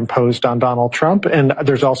gag order imposed on Donald Trump. And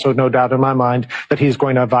there's also no doubt in my mind that he's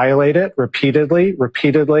going to violate it repeatedly,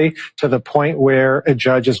 to the point where a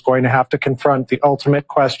judge is going to have to confront the ultimate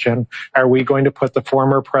question: are we going to put the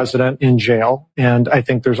former president in jail? And I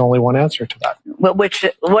think there's only one answer to that.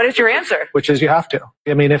 What is your answer? Which is you have to.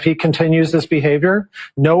 I mean, if he continues this behavior,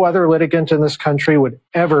 no other litigant in this country would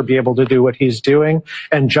ever be able to do what he's doing.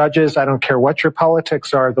 And judges, I don't care what your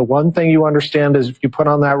politics are, the one thing you understand is if you put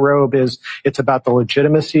on that robe is it's about the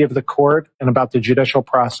legitimacy of the court and about the judicial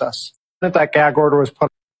process. That gag order was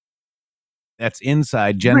put. That's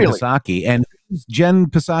inside Jen Psaki. And who does Jen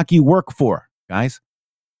Psaki work for, guys?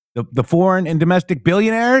 The foreign and domestic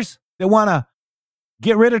billionaires that want to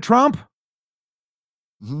get rid of Trump?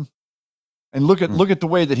 Mm-hmm. And look at the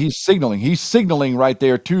way that he's signaling. He's signaling right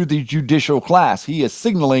there to the judicial class. He is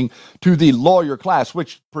signaling to the lawyer class,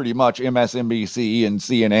 which pretty much MSNBC and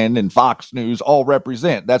CNN and Fox News all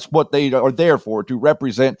represent. That's what they are there for, to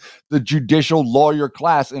represent the judicial lawyer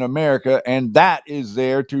class in America. And that is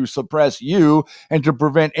there to suppress you and to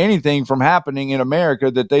prevent anything from happening in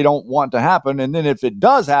America that they don't want to happen. And then if it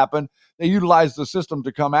does happen, they utilize the system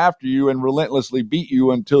to come after you and relentlessly beat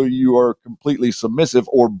you until you are completely submissive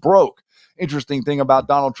or broke. Interesting thing about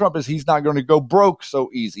Donald Trump is he's not going to go broke so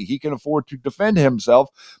easy. He can afford to defend himself.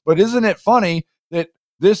 But isn't it funny that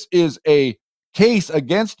this is a case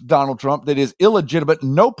against Donald Trump that is illegitimate,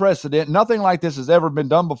 no precedent, nothing like this has ever been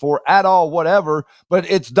done before at all, whatever. But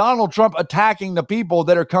it's Donald Trump attacking the people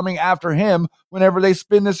that are coming after him whenever they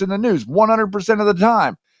spin this in the news, 100% of the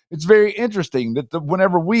time. It's very interesting that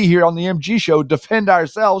whenever we here on the MG show defend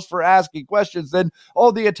ourselves for asking questions, then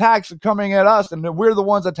all the attacks are coming at us and we're the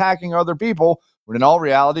ones attacking other people, when in all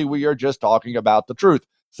reality, we are just talking about the truth.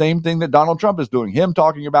 Same thing that Donald Trump is doing. Him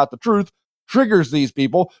talking about the truth triggers these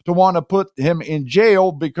people to want to put him in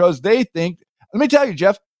jail because they think, let me tell you,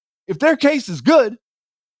 Jeff, if their case is good,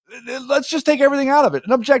 let's just take everything out of it.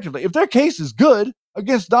 And objectively, if their case is good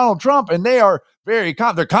against Donald Trump and they are they're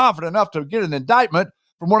confident enough to get an indictment,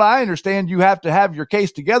 from what I understand, you have to have your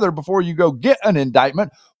case together before you go get an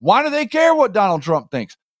indictment. Why do they care what Donald Trump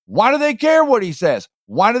thinks? Why do they care what he says?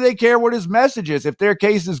 Why do they care what his message is? If their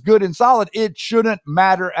case is good and solid, it shouldn't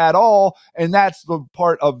matter at all. And that's the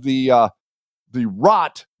part of the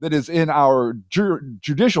rot that is in our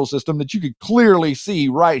judicial system that you could clearly see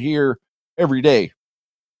right here every day.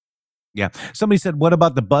 Yeah. Somebody said, what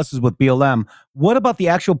about the buses with BLM? What about the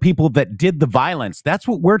actual people that did the violence? That's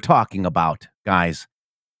what we're talking about, guys.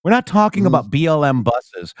 We're not talking about BLM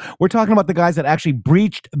buses. We're talking about the guys that actually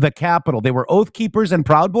breached the Capitol. They were Oath Keepers and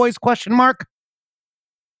Proud Boys, ?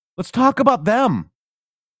 Let's talk about them.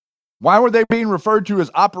 Why were they being referred to as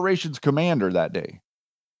Operations Commander that day?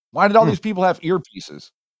 Why did all these people have earpieces?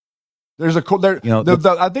 There's I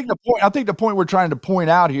think the point we're trying to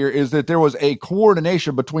point out here is that there was a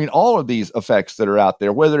coordination between all of these effects that are out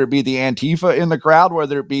there, whether it be the Antifa in the crowd,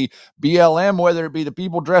 whether it be BLM, whether it be the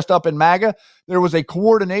people dressed up in MAGA. There was a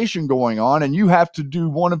coordination going on, and you have to do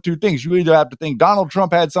one of two things. You either have to think Donald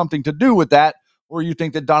Trump had something to do with that, or you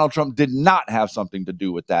think that Donald Trump did not have something to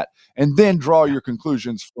do with that, and then draw your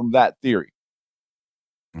conclusions from that theory.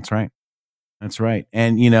 That's right. That's right.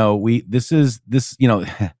 And,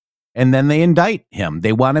 and then they indict him.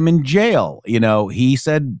 They want him in jail. He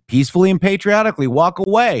said peacefully and patriotically, walk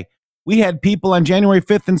away. We had people on January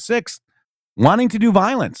 5th and 6th wanting to do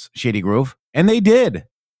violence, Shady Groove. And they did,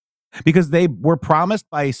 because they were promised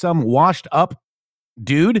by some washed up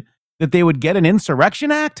dude that they would get an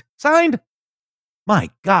insurrection act signed. My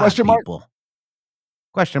God, Question mark? people.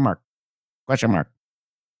 Question mark. Question mark.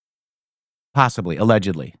 Possibly,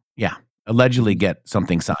 allegedly. Yeah. Allegedly get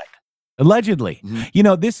something signed. Allegedly. You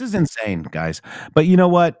know, this is insane, guys. But you know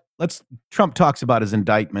what? Trump talks about his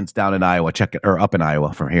indictments down in Iowa. Check it, or up in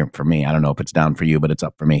Iowa for me. I don't know if it's down for you, but it's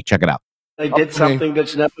up for me. Check it out. They did something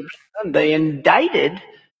that's never been done. They indicted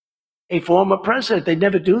a former president. They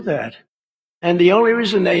never do that. And the only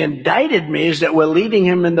reason they indicted me is that we're leading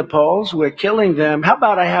him in the polls. We're killing them. How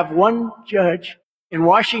about I have one judge in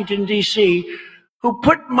Washington, D.C., who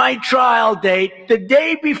put my trial date the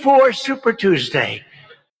day before Super Tuesday.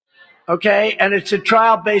 Okay? And it's a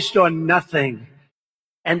trial based on nothing.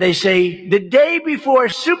 And they say, the day before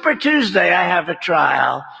Super Tuesday, I have a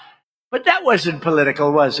trial. But that wasn't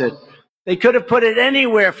political, was it? They could have put it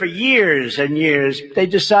anywhere for years and years. They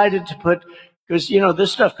decided to put, because,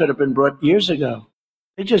 this stuff could have been brought years ago.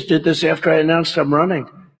 They just did this after I announced I'm running.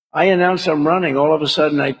 I announced I'm running. All of a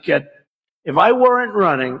sudden if I weren't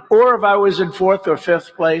running, or if I was in fourth or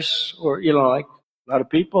fifth place, or, like a lot of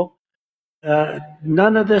people,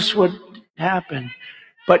 none of this would happen.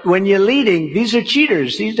 But when you're leading, these are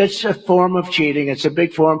cheaters. That's a form of cheating. It's a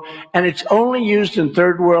big form. And it's only used in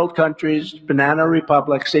third world countries, banana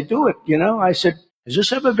republics. They do it, I said, has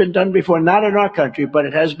this ever been done before? Not in our country, but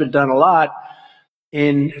it has been done a lot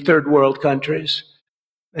in third world countries.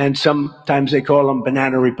 And sometimes they call them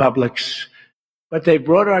banana republics. But they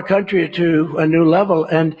brought our country to a new level.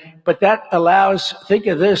 But that allows, think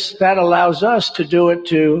of this, that allows us to do it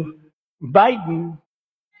to Biden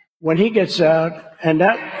when he gets out, and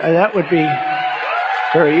that would be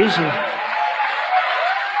very easy.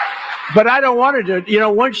 But I don't want to do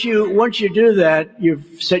it. Once you do that,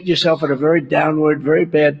 you've set yourself on a very downward, very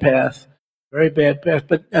bad path.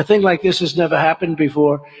 But a thing like this has never happened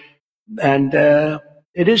before. And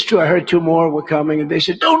it is true. I heard two more were coming, and they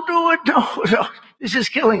said, don't do it. No, this is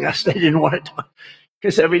killing us. They didn't want to do it.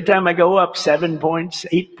 Because every time I go up 7 points,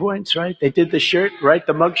 8 points, right? They did the shirt, right?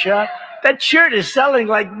 The mugshot. That shirt is selling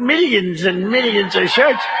like millions and millions of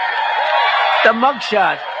shirts. The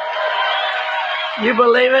mugshot. You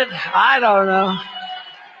believe it? I don't know.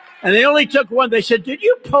 And they only took one. They said, did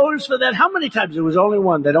you pose for that? How many times? It was only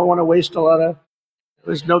one. They don't want to waste a lot of.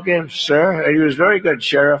 There was no game, sir. He was very good,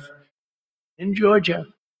 Sheriff. In Georgia.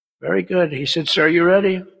 Very good. He said, sir, you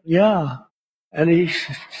ready? Yeah. And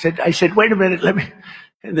I said, wait a minute, let me.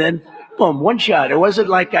 And then, boom, one shot. It wasn't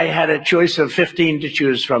like I had a choice of 15 to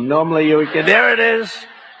choose from. Normally you would get, there it is.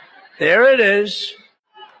 There it is.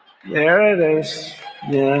 There it is.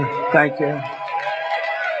 Yeah, thank you.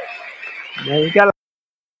 Yeah, you got to.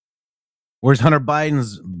 Where's Hunter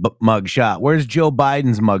Biden's mugshot? Where's Joe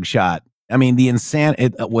Biden's mugshot? I mean,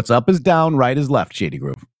 what's up is down, right is left, Shady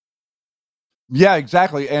Groove. Yeah,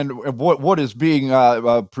 exactly. And what is being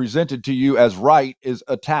presented to you as right is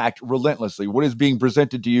attacked relentlessly. What is being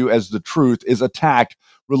presented to you as the truth is attacked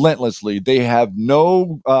relentlessly. They have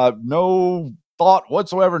no thought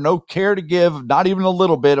whatsoever, no care to give, not even a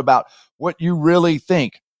little bit about what you really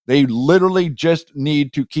think. They literally just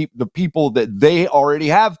need to keep the people that they already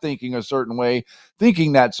have thinking a certain way,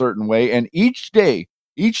 thinking that certain way. And each day,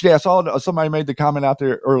 I saw somebody made the comment out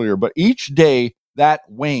there earlier, but each day that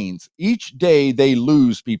wanes. Each day they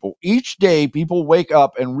lose people. Each day people wake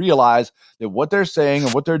up and realize that what they're saying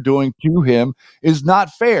and what they're doing to him is not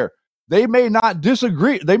fair. They may not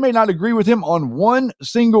disagree. They may not agree with him on one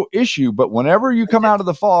single issue, but whenever you come out of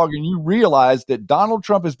the fog and you realize that Donald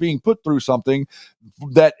Trump is being put through something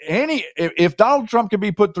that if Donald Trump can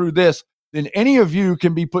be put through this, then any of you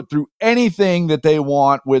can be put through anything that they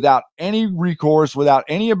want without any recourse, without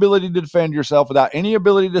any ability to defend yourself, without any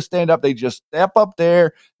ability to stand up. They just step up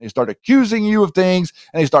there, they start accusing you of things,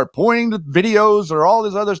 and they start pointing to videos or all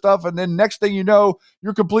this other stuff. And then next thing you know,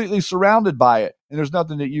 you're completely surrounded by it, and there's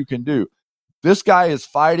nothing that you can do. This guy is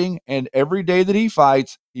fighting, and every day that he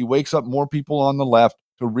fights, he wakes up more people on the left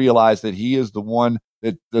to realize that he is the one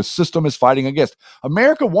that the system is fighting against.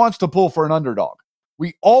 America wants to pull for an underdog.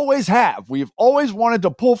 We always have. We've always wanted to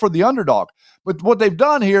pull for the underdog. But what they've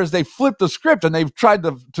done here is they flipped the script and they've tried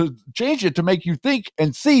to change it to make you think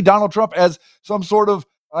and see Donald Trump as some sort of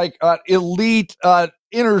like elite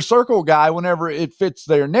inner circle guy whenever it fits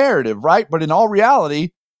their narrative, right? But in all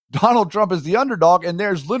reality, Donald Trump is the underdog, and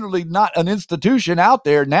there's literally not an institution out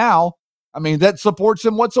there now, I mean, that supports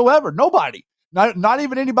him whatsoever. Nobody. Not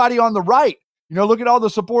even anybody on the right. Look at all the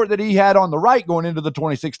support that he had on the right going into the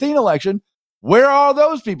 2016 election. Where are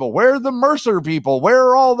those people? Where are the Mercer people? Where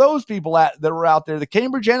are all those people that were out there? The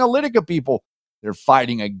Cambridge Analytica people. They're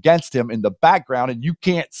fighting against him in the background, and you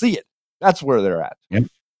can't see it. That's where they're at. Yep.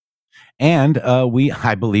 And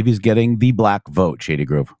I believe he's getting the black vote, Shady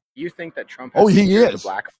Grove. You think that Trump has he secured is. the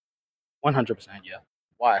black? 100%, yeah.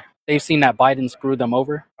 Why? They've seen that Biden screwed them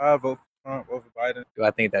over. I vote for Trump over Biden. Do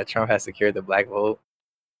I think that Trump has secured the black vote?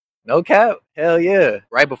 No cap. Hell yeah.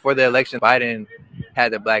 Right before the election, Biden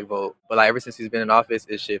had the black vote. But like ever since he's been in office,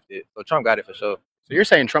 it shifted. So Trump got it for sure. So you're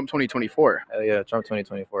saying Trump 2024? Hell yeah, Trump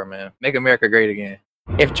 2024, man. Make America great again.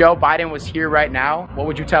 If Joe Biden was here right now, what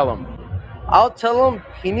would you tell him? I'll tell him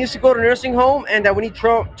he needs to go to nursing home and that we need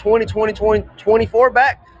Trump 2024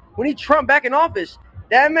 back. We need Trump back in office.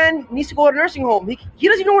 That man needs to go to nursing home. He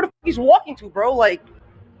doesn't even know where the fuck he's walking to, bro. Like,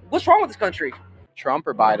 what's wrong with this country? Trump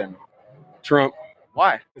or Biden? Trump.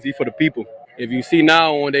 Why? Because he for the people. If you see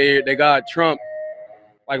now when they got Trump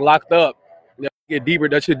like locked up, that get deeper.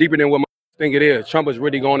 That shit deeper than what I think it is. Trump is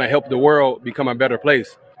really going to help the world become a better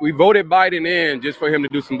place. We voted Biden in just for him to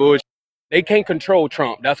do some bullshit. They can't control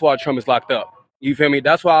Trump. That's why Trump is locked up. You feel me?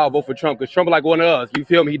 That's why I'll vote for Trump, because Trump is like one of us. You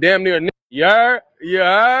feel me? He damn near yeah.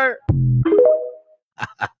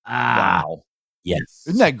 Wow. Yes.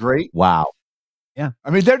 Isn't that great? Wow. Yeah. I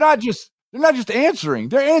mean, they're not just answering.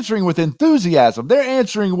 They're answering with enthusiasm. They're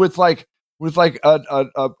answering with a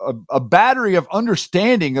battery of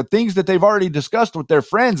understanding of things that they've already discussed with their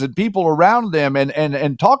friends and people around them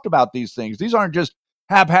and talked about these things. These aren't just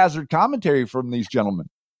haphazard commentary from these gentlemen.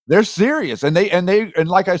 They're serious. And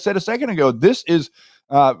like I said a second ago, this is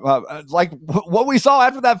like what we saw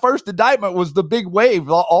after that first indictment was the big wave.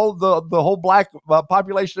 All the whole black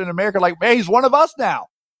population in America, like, man, he's one of us now.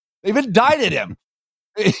 They've indicted him.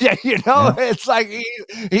 It's like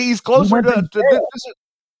he's closer to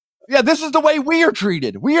this. This is the way we are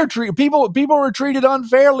treated. We are treated. People are treated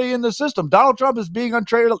unfairly in the system. Donald Trump is being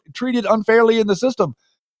treated unfairly in the system.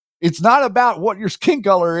 It's not about what your skin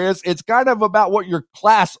color is. It's kind of about what your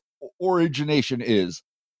class origination is.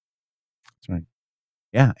 That's right.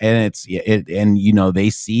 Yeah, and they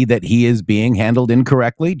see that he is being handled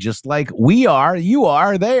incorrectly, just like we are, you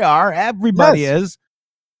are, they are, everybody is.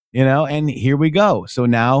 And here we go. So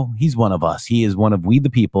now he's one of us. He is one of we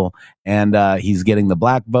the people, and he's getting the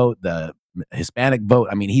black vote, the Hispanic vote.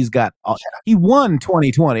 I mean, he won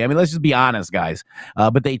 2020. I mean, let's just be honest, guys.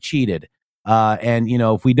 But they cheated. And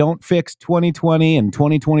if we don't fix 2020 and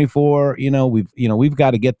 2024, we've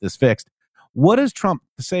got to get this fixed. What does Trump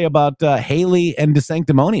say about Haley and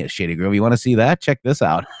DeSanctimonious, Shady Grove? You want to see that? Check this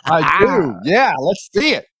out. I do. Yeah, let's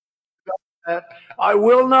see it. I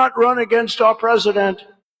will not run against our president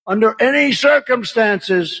under any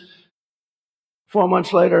circumstances. 4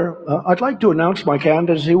 months later, I'd like to announce my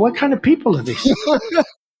candidacy. What kind of people are these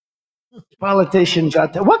politicians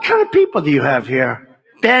out there? What kind of people do you have here?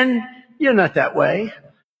 Ben, you're not that way.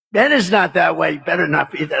 Ben is not that way. Better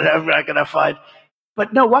not be that. I'm not going to fight.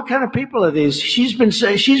 But no, what kind of people are these? She's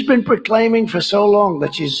been proclaiming for so long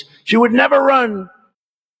that she would never run.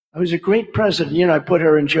 I was a great president. I put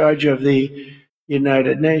her in charge of the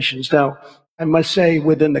United Nations. Now, I must say,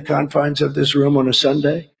 within the confines of this room on a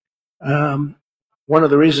Sunday, one of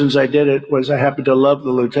the reasons I did it was I happened to love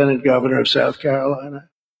the lieutenant governor of South Carolina.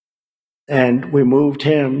 And we moved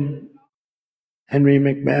him. Henry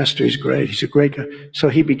McMaster is great. He's a great guy. So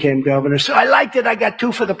he became governor. So I liked it. I got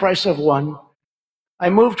two for the price of one. I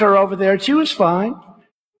moved her over there. She was fine.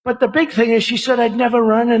 But the big thing is she said I'd never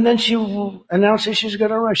run, and then she announced that she's going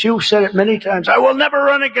to run. She said it many times. I will never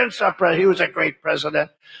run against our president. He was a great president.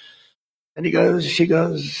 And she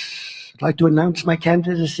goes, I'd like to announce my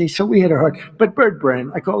candidacy. So we hit her hard. But bird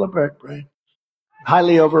brain, I call her bird brain.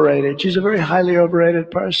 Highly overrated. She's a very highly overrated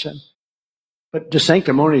person. But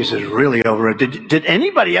DeSanctimonious is really overrated. Did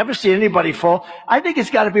anybody ever see anybody fall? I think it's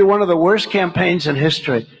got to be one of the worst campaigns in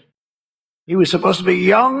history. He was supposed to be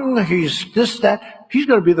young. He's this, that. He's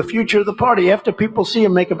going to be the future of the party. After people see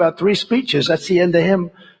him make about 3 speeches, that's the end of him.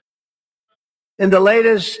 In the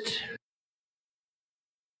latest...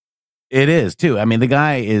 It is, too. I mean, the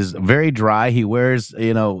guy is very dry. He wears,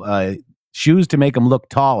 shoes to make him look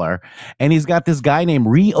taller. And he's got this guy named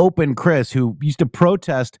Reopen Chris who used to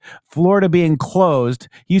protest Florida being closed.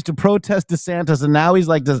 He used to protest DeSantis, and now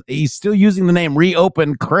he's still using the name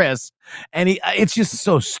Reopen Chris. And it's just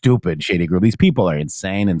so stupid, Shady Group. These people are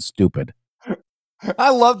insane and stupid.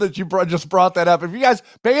 I love that you just brought that up. If you guys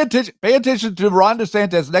pay attention to Ron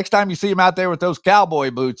DeSantis next time you see him out there with those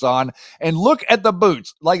cowboy boots on, and look at the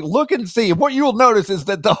boots. Like, look and see. What you will notice is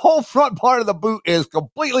that the whole front part of the boot is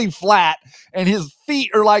completely flat, and his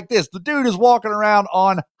feet are like this. The dude is walking around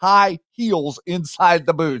on high heels inside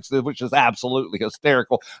the boots, which is absolutely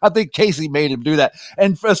hysterical. I think Casey made him do that.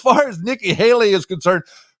 And as far as Nikki Haley is concerned,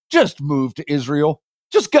 just move to Israel.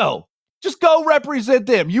 Just go. Just go represent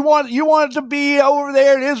them. You want it to be over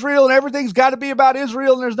there in Israel and everything's got to be about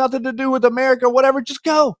Israel and there's nothing to do with America, whatever. Just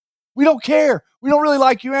go. We don't care. We don't really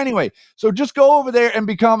like you anyway. So just go over there and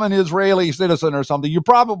become an Israeli citizen or something. You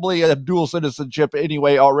probably have dual citizenship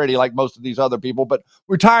anyway already, like most of these other people, but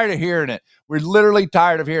we're tired of hearing it. We're literally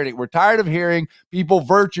tired of hearing it. We're tired of hearing people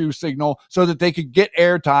virtue signal so that they could get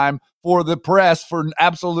airtime for the press for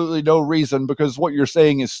absolutely no reason, because what you're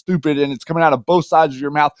saying is stupid and it's coming out of both sides of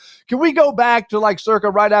your mouth. Can we go back to like circa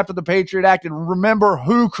right after the Patriot Act and remember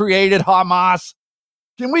who created Hamas?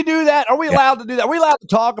 Can we do that? Are we allowed to do that? Are we allowed to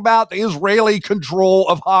talk about the Israeli control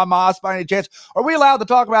of Hamas by any chance? Are we allowed to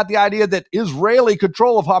talk about the idea that Israeli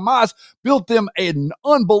control of Hamas built them an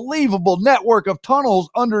unbelievable network of tunnels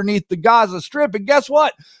underneath the Gaza Strip? And guess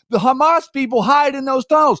what? The Hamas people hide in those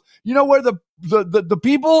tunnels. You know where the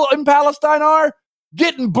people in Palestine are?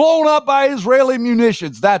 Getting blown up by Israeli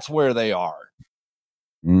munitions. That's where they are.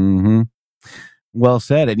 Mm-hmm. Well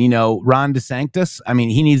said. And, Ron DeSantis, I mean,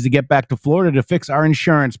 he needs to get back to Florida to fix our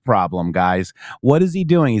insurance problem, guys. What is he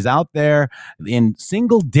doing? He's out there in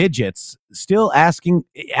single digits, still acting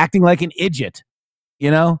like an idiot,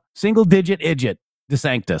 single digit idiot,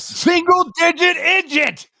 DeSantis. Single digit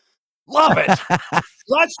idiot. Love it.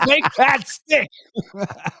 Let's make that stick.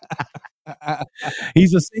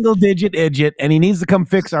 He's a single digit idiot, and he needs to come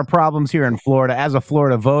fix our problems here in Florida. As a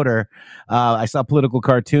Florida voter, I saw Political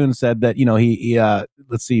Cartoon said that,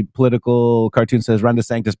 let's see, Political Cartoon says, Ron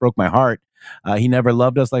DeSantis broke my heart. He never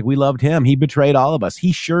loved us like we loved him. He betrayed all of us.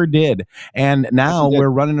 He sure did. And now we're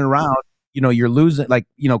running around. You're losing,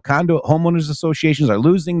 condo homeowners associations are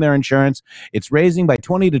losing their insurance. It's raising by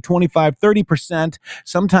 20 to 25, 30%.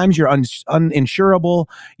 Sometimes you're uninsurable.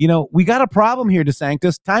 We got a problem here,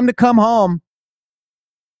 DeSantis. Time to come home.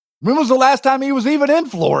 When was the last time he was even in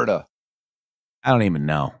Florida? I don't even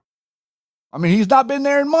know. I mean, he's not been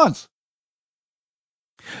there in months.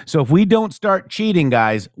 So if we don't start cheating,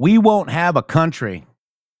 guys, we won't have a country.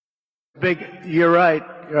 You're right.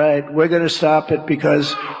 Right. We're going to stop it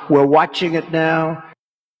because we're watching it now.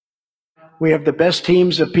 We have the best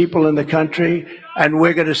teams of people in the country, and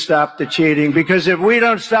we're going to stop the cheating, because if we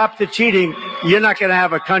don't stop the cheating, you're not going to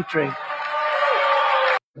have a country.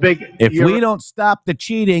 If we don't stop the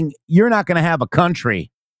cheating, you're not going to have a country.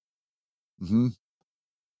 Mm-hmm.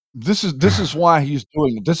 This is why he's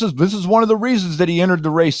doing it. This is one of the reasons that he entered the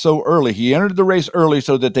race so early. He entered the race early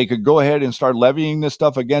so that they could go ahead and start levying this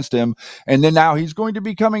stuff against him. And then now he's going to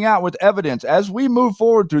be coming out with evidence. As we move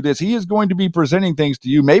forward through this, he is going to be presenting things to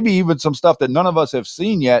you, maybe even some stuff that none of us have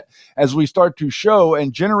seen yet, as we start to show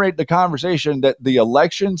and generate the conversation that the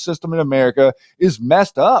election system in America is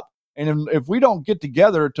messed up. And if we don't get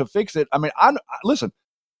together to fix it, I mean, listen,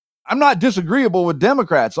 I'm not disagreeable with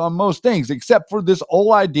Democrats on most things, except for this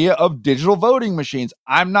whole idea of digital voting machines.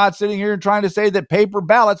 I'm not sitting here and trying to say that paper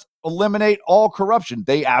ballots eliminate all corruption.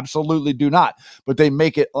 They absolutely do not, but they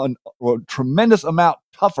make it a tremendous amount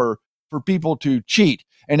tougher for people to cheat.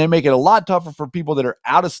 And they make it a lot tougher for people that are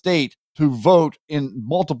out of state to vote in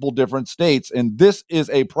multiple different states. And this is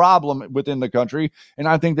a problem within the country. And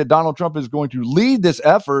I think that Donald Trump is going to lead this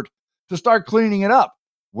effort to start cleaning it up.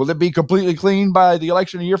 Will it be completely clean by the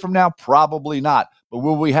election a year from now? Probably not. But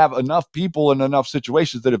will we have enough people in enough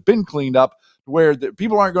situations that have been cleaned up where the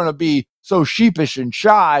people aren't going to be so sheepish and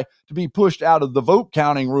shy to be pushed out of the vote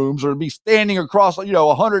counting rooms or be standing across,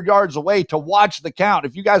 100 yards away to watch the count?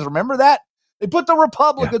 If you guys remember that, they put the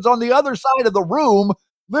Republicans on the other side of the room,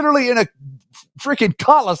 literally in a freaking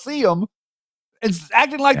coliseum, and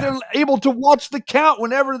acting like they're able to watch the count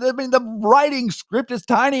whenever the writing script is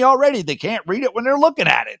tiny already. They can't read it when they're looking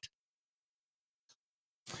at it.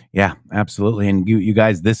 Yeah, absolutely. And you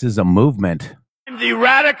guys, this is a movement. The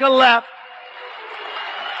radical left,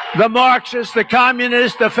 the Marxists, the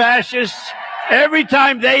communists, the fascists, every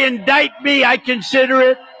time they indict me, I consider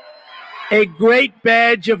it a great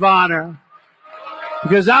badge of honor,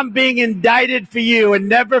 because I'm being indicted for you. And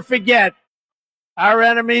never forget, our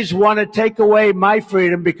enemies want to take away my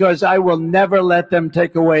freedom, because I will never let them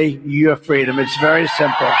take away your freedom. It's very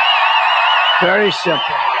simple. Very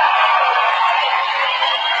simple.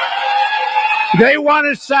 They want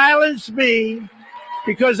to silence me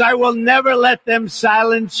because I will never let them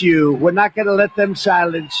silence you. We're not going to let them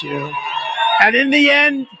silence you. And in the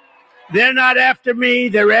end, they're not after me.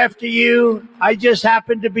 They're after you. I just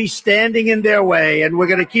happen to be standing in their way, and we're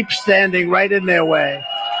going to keep standing right in their way.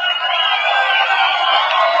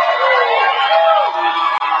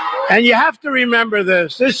 And you have to remember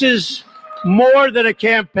this. This is more than a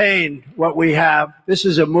campaign, what we have. This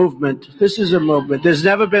is a movement. This is a movement. There's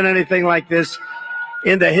never been anything like this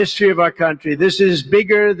in the history of our country. This is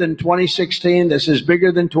bigger than 2016. This is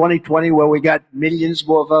bigger than 2020, where we got millions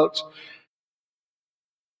more votes.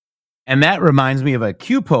 And that reminds me of a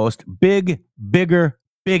Q post, big, bigger,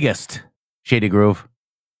 biggest. Shady Groove.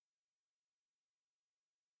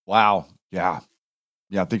 Wow. Yeah.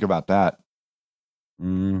 Yeah, think about that.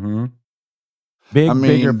 Mm-hmm. Big, I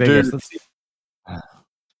mean, bigger, biggest. dude, Let's see.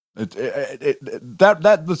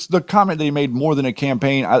 That's the comment that he made more than a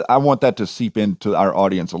campaign. I want that to seep into our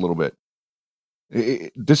audience a little bit.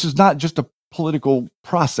 This is not just a political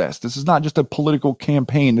process. This is not just a political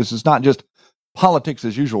campaign. This is not just politics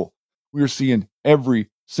as usual. We are seeing every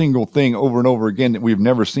single thing over and over again that we've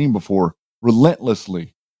never seen before,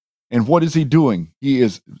 relentlessly. And what is he doing? He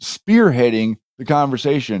is spearheading the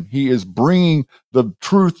conversation. He is bringing the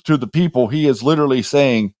truth to the people. He is literally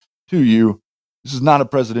saying to you, this is not a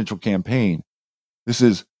presidential campaign. This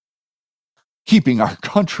is keeping our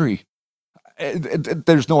country.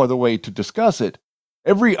 There's no other way to discuss it.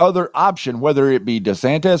 Every other option, whether it be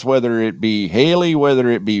DeSantis, whether it be Haley, whether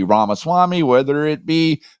it be Ramaswamy, whether it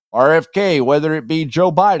be RFK, whether it be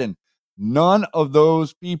Joe Biden, none of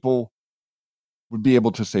those people would be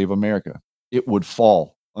able to save America. It would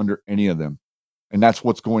fall under any of them. And that's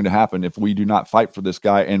what's going to happen if we do not fight for this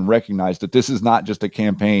guy and recognize that this is not just a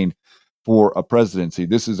campaign for a presidency.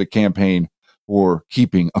 This is a campaign for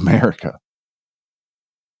keeping America.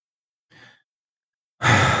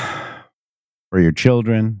 For your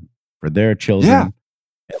children, for their children,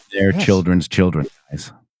 and their children's children,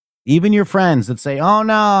 guys. Even your friends that say, oh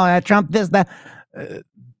no, Trump this, that.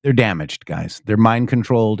 They're damaged, guys. They're mind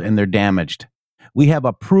controlled and they're damaged. We have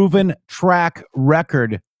a proven track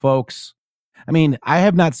record, folks. I mean, I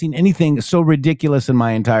have not seen anything so ridiculous in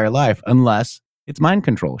my entire life unless it's mind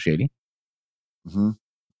control, Shady. Mm-hmm.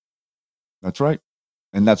 That's right.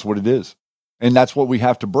 And that's what it is. And that's what we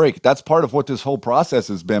have to break. That's part of what this whole process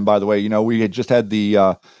has been, by the way. You know, we had just had the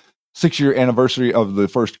 6-year anniversary of the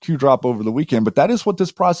first Q drop over the weekend, but that is what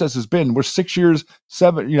this process has been. We're 6 years,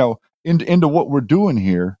 7, into what we're doing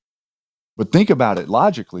here. But think about it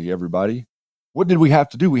logically, everybody. What did we have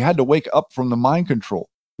to do? We had to wake up from the mind control.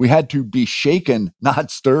 We had to be shaken,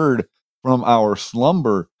 not stirred from our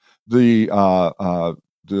slumber. What do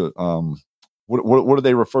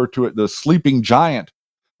they refer to it? The sleeping giant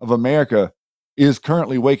of America is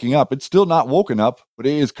currently waking up. It's still not woken up, but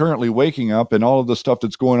it is currently waking up, and all of the stuff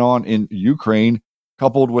that's going on in Ukraine,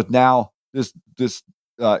 coupled with now this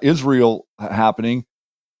Israel happening.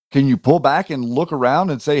 Can you pull back and look around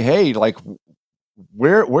and say, hey, like,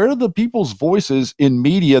 where are the people's voices in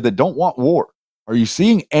media that don't want war? Are you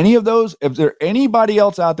seeing any of those? If there anybody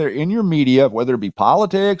else out there in your media, whether it be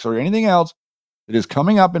politics or anything else, that is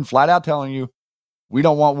coming up and flat out telling you, we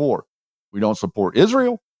don't want war. We don't support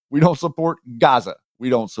Israel. We don't support Gaza. We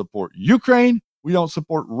don't support Ukraine. We don't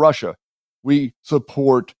support Russia. We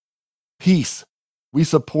support peace. We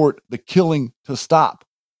support the killing to stop.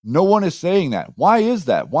 No one is saying that. Why is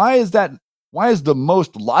that? Why is the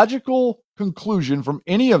most logical conclusion from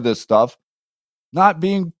any of this stuff not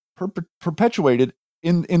being perpetuated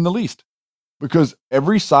in the least? Because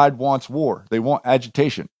every side wants war. They want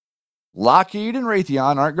agitation. Lockheed and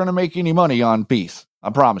Raytheon aren't going to make any money on peace. I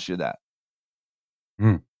promise you that.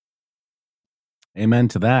 Amen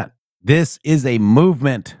to that. This is a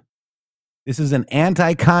movement. This is an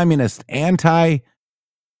anti-communist, oh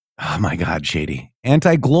my God, Shady,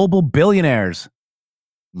 anti-global billionaires.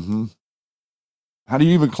 Mm-hmm. How do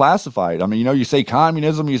you even classify it? I mean, you say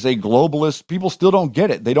communism, you say globalist. People still don't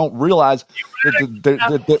get it. They don't realize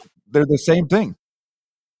that they're the same thing.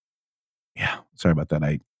 Yeah, sorry about that.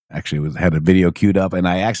 I actually had a video queued up, and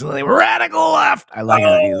I accidentally radical left. I like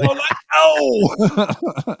it.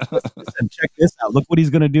 Listen, check this out. Look what he's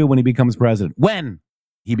going to do when he becomes president. When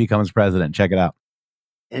he becomes president, check it out.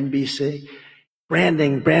 NBC.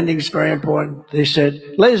 Branding's very important. They said,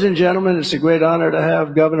 ladies and gentlemen, it's a great honor to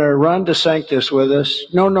have Governor Ron DeSantis with us.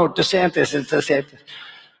 No, DeSantis, it's DeSantis.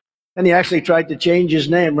 And he actually tried to change his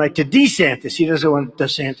name, right, to DeSantis. He doesn't want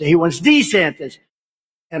DeSantis. He wants DeSantis.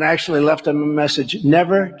 And I actually left him a message,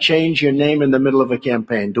 never change your name in the middle of a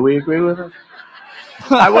campaign. Do we agree with it?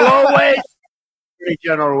 I will always, Attorney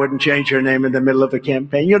General wouldn't change her name in the middle of a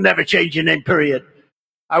campaign. You'll never change your name, period.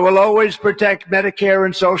 I will always protect Medicare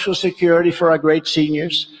and Social Security for our great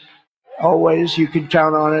seniors. Always, you can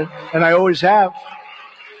count on it. And I always have.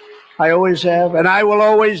 And I will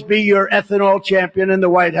always be your ethanol champion in the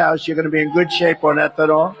White House. You're going to be in good shape on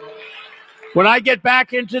ethanol. When I get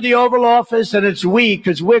back into the Oval Office, and it's we,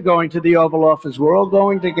 because we're going to the Oval Office, we're all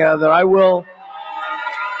going together, I will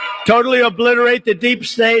totally obliterate the deep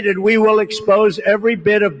state, and we will expose every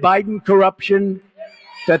bit of Biden corruption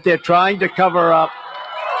that they're trying to cover up.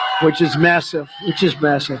 which is massive,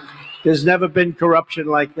 There's never been corruption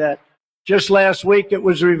like that. Just last week, it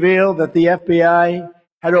was revealed that the FBI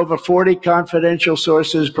had over 40 confidential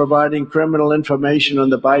sources providing criminal information on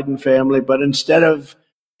the Biden family, but instead of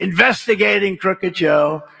investigating Crooked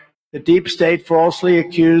Joe, the deep state falsely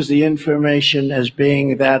accused the information as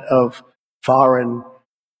being that of foreign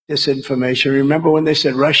disinformation. Remember when they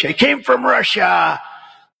said Russia? It came from Russia.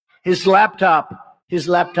 His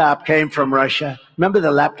laptop came from Russia. Remember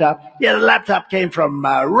the laptop? Yeah, the laptop came from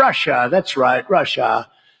Russia. That's right, Russia.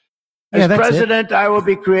 As president, I will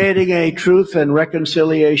be creating a Truth and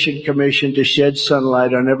Reconciliation Commission to shed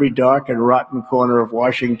sunlight on every dark and rotten corner of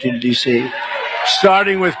Washington, D.C.,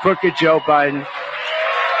 starting with Crooked Joe Biden.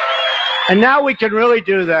 And now we can really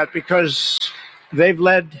do that because they've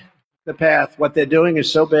led the path. What they're doing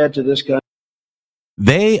is so bad to this country.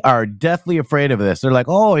 They are deathly afraid of this. They're like,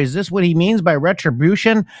 oh, is this what he means by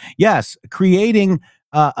retribution? Yes, creating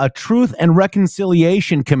a Truth and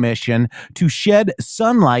Reconciliation Commission to shed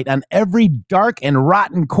sunlight on every dark and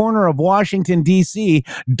rotten corner of Washington, D.C.,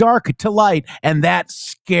 dark to light, and that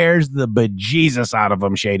scares the bejesus out of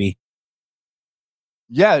them, Shady.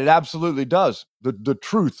 Yeah, it absolutely does. The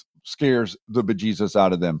truth scares the bejesus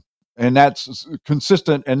out of them. And that's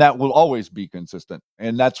consistent, and that will always be consistent.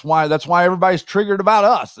 And that's why everybody's triggered about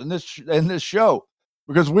us in this show,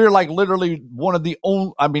 because we're like literally one of the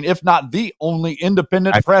only, I mean, if not the only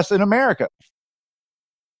independent press in America.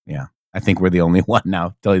 Yeah, I think we're the only one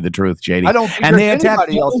now. Tell you the truth, Shady. I don't think and there's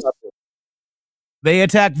anybody else up there. They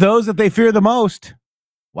attack those that they fear the most.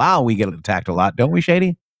 Wow, we get attacked a lot, don't we,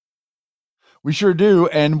 Shady? We sure do,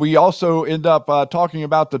 and we also end up talking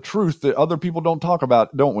about the truth that other people don't talk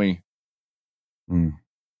about, don't we? Mm.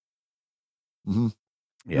 Mm-hmm.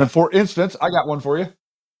 Yeah. And for instance, I got one for you.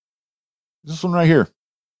 This one right here.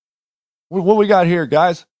 What we got here,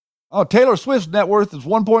 guys? Oh, Taylor Swift's net worth is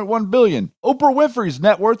 $1.1 billion. Oprah Winfrey's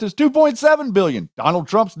net worth is $2.7 billion. Donald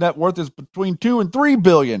Trump's net worth is between $2 and $3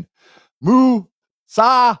 billion.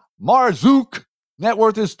 Musa Marzouk net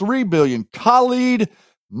worth is $3 billion. Khalid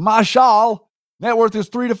Mashal net worth is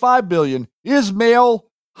 $3 to $5 billion. Ismail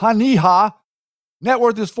Haniha net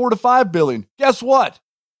worth is $4 to $5 billion. Guess what?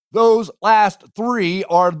 Those last three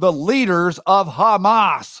are the leaders of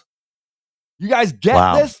Hamas. You guys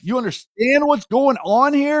get this? You understand what's going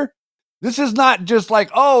on here? This is not just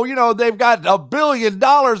like, oh, you know, they've got $1 billion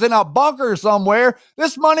in a bunker somewhere.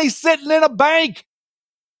 This money's sitting in a bank.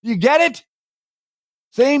 You get it?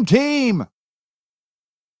 Same team.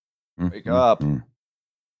 Wake up.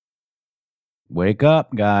 Wake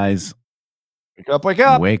up, guys. Wake up, wake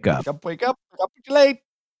up. Wake up. Wake up, wake up. Wake up too late.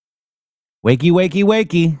 Wakey, wakey,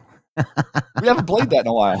 wakey. We haven't played that in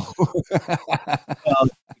a while.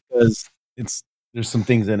 Because there's some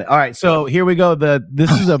things in it. All right, so here we go. This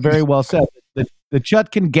is a very well said. The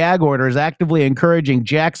Chutkin gag order is actively encouraging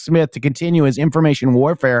Jack Smith to continue his information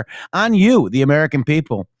warfare on you, the American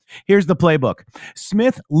people. Here's the playbook.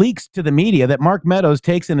 Smith leaks to the media that Mark Meadows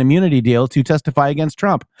takes an immunity deal to testify against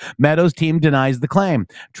Trump. Meadows' team denies the claim.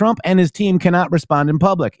 Trump and his team cannot respond in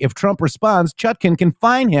public. If Trump responds, Chutkin can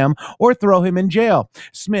fine him or throw him in jail.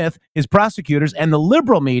 Smith, his prosecutors, and the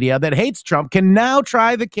liberal media that hates Trump can now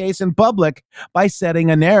try the case in public by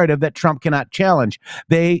setting a narrative that Trump cannot challenge.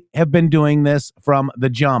 They have been doing this from the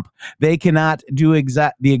jump. They cannot do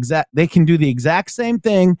they can do the exact same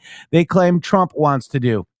thing they claim Trump wants to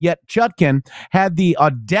do. Yet Chutkin had the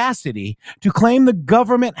audacity to claim the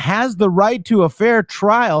government has the right to a fair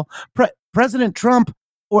trial. President Trump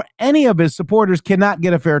or any of his supporters cannot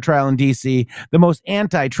get a fair trial in D.C., the most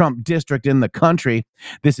anti-Trump district in the country.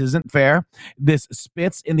 This isn't fair. This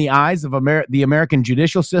spits in the eyes of the American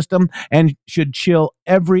judicial system and should chill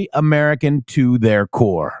every American to their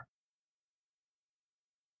core.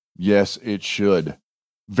 Yes, it should.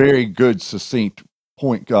 Very good, succinct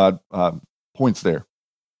points there.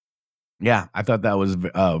 Yeah, I thought that was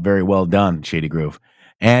very well done, Shady Groove.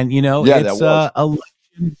 And, you know, Yeah, it's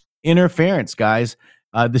election interference, guys.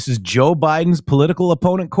 This is Joe Biden's political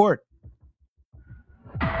opponent court.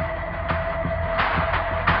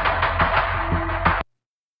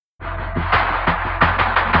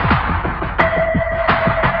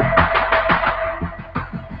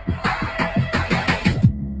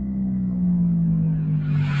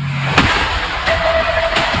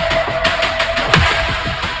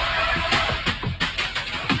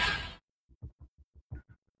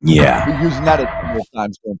 Yeah. We're using that a couple of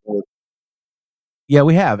times going forward. Yeah,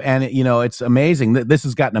 we have. And, you know, it's amazing that this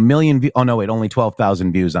has gotten 1 million views. Oh, no, wait, only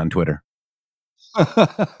 12,000 views on Twitter.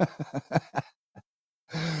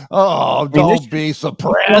 Oh, don't be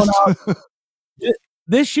suppressed.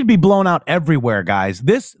 this should be blown out everywhere, guys.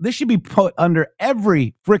 This should be put under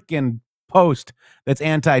every freaking post that's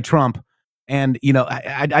anti-Trump. And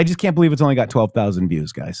I just can't believe it's only got 12,000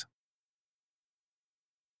 views, guys.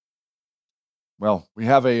 Well, we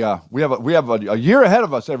have a year ahead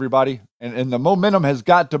of us, everybody, and the momentum has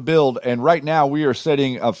got to build. And right now, we are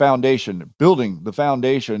setting a foundation, building the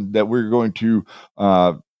foundation that we're going to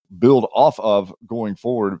build off of going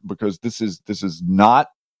forward. Because this is not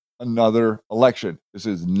another election. This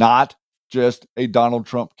is not just a Donald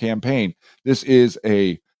Trump campaign. This is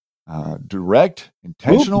a direct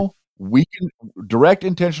intentional weakening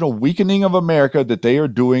of America that they are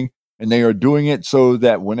doing. And they are doing it so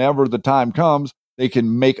that whenever the time comes, they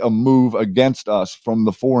can make a move against us from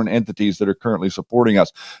the foreign entities that are currently supporting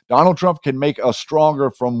us. Donald Trump can make us stronger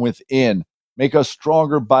from within, make us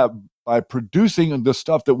stronger by producing the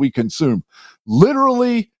stuff that we consume.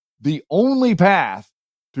 Literally, the only path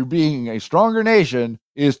to being a stronger nation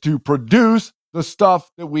is to produce the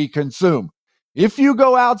stuff that we consume. If you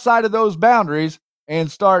go outside of those boundaries and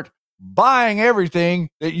start buying everything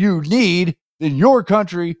that you need, then your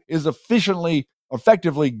country is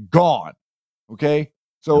effectively gone. Okay?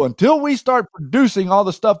 So until we start producing all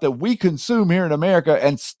the stuff that we consume here in America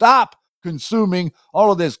and stop consuming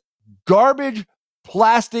all of this garbage,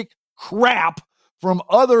 plastic crap from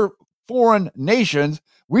other foreign nations,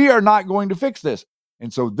 we are not going to fix this.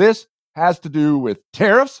 And so this has to do with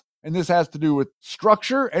tariffs, and this has to do with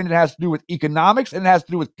structure, and it has to do with economics, and it has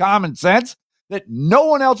to do with common sense that no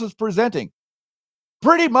one else is presenting.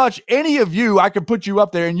 Pretty much any of you, I could put you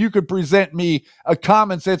up there and you could present me a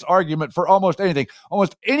common sense argument for almost anything.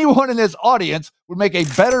 Almost anyone in this audience would make a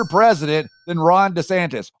better president than Ron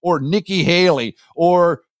DeSantis or Nikki Haley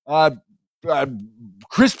or Krispy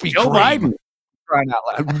Joe Kreme. Biden. Crying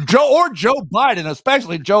out loud. Joe Biden,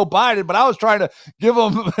 especially Joe Biden, but I was trying to give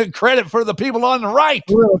him credit for the people on the right.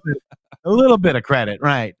 A little bit of credit,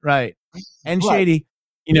 right. And Shady,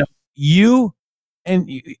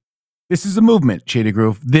 this is a movement, Shady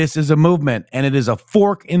Groove. This is a movement, and it is a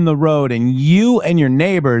fork in the road, and you and your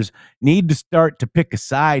neighbors need to start to pick a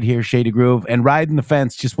side here, Shady Groove, and riding the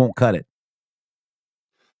fence just won't cut it.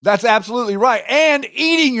 That's absolutely right. And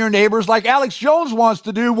eating your neighbors like Alex Jones wants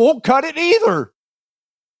to do won't cut it either.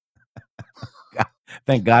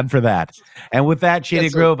 Thank God for that. And with that, Shady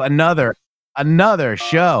Groove, another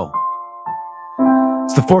show.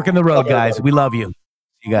 It's the fork in the road, guys. We love you. See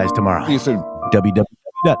you guys tomorrow. See you soon.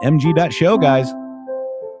 www.mg.show, guys.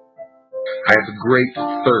 I have a great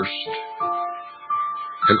thirst,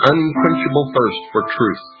 an unquenchable thirst for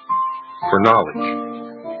truth, for knowledge.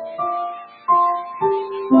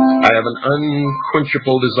 I have an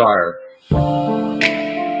unquenchable desire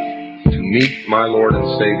to meet my Lord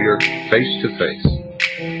and Savior face to face.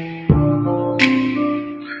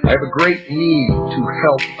 I have a great need to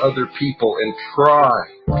help other people and try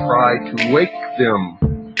to wake them,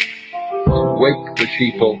 to wake the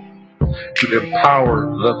people, to empower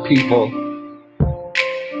the people,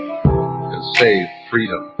 and save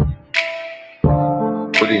freedom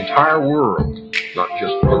for the entire world, not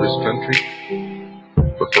just for this country,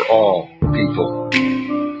 but for all people,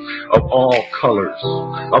 of all colors,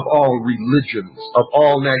 of all religions, of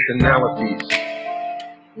all nationalities,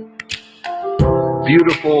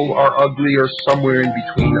 beautiful or ugly or somewhere in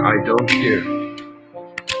between, I don't care.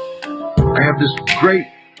 I have this great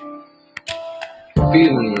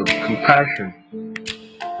feeling of compassion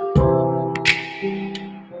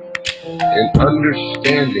and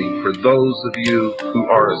understanding for those of you who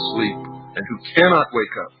are asleep and who cannot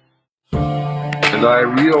wake up. And I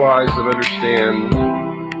realize and understand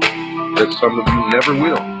that some of you never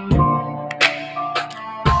will,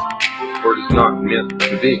 for it is not meant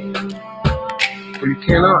to be. For you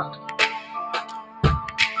cannot.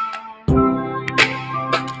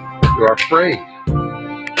 You are afraid.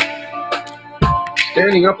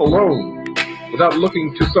 Standing up alone without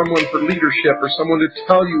looking to someone for leadership or someone to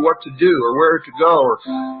tell you what to do or where to go or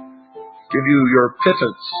give you your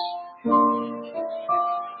pittance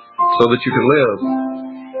so that you can live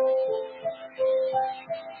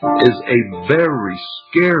is a very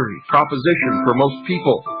scary proposition for most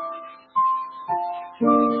people.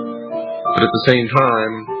 But at the same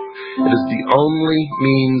time, it is the only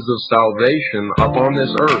means of salvation upon this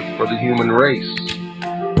earth for the human race.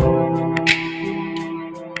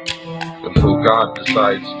 Until God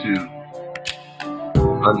decides to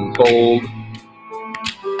unfold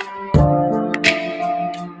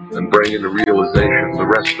and bring into realization the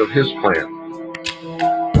rest of his plan.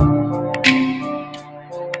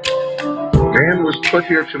 Man was put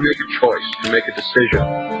here to make a choice, to make a decision.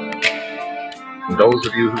 And those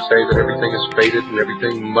of you who say that everything is fated and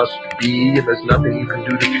everything must be and there's nothing you can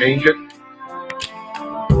do to change it,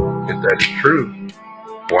 if that is true,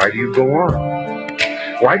 why do you go on?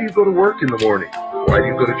 Why do you go to work in the morning? Why do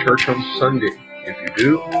you go to church on Sunday? If you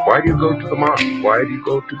do, why do you go to the mosque? Why do you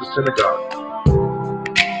go to the synagogue?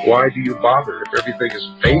 Why do you bother? If everything is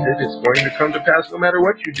fated, it's going to come to pass no matter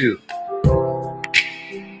what you do.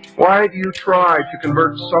 Why do you try to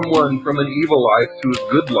convert someone from an evil life to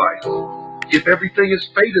a good life? If everything is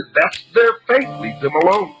fated, that's their fate. Leave them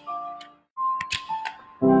alone.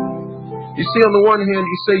 You see, on the one hand,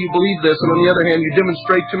 you say you believe this, and on the other hand, you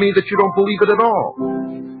demonstrate to me that you don't believe it at all.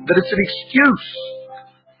 That it's an excuse.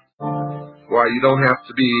 Why you don't have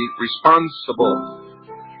to be responsible.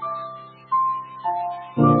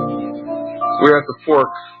 We're at the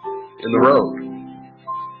fork in the road.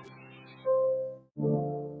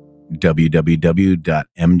 www.mg.show.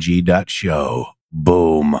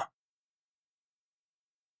 Boom.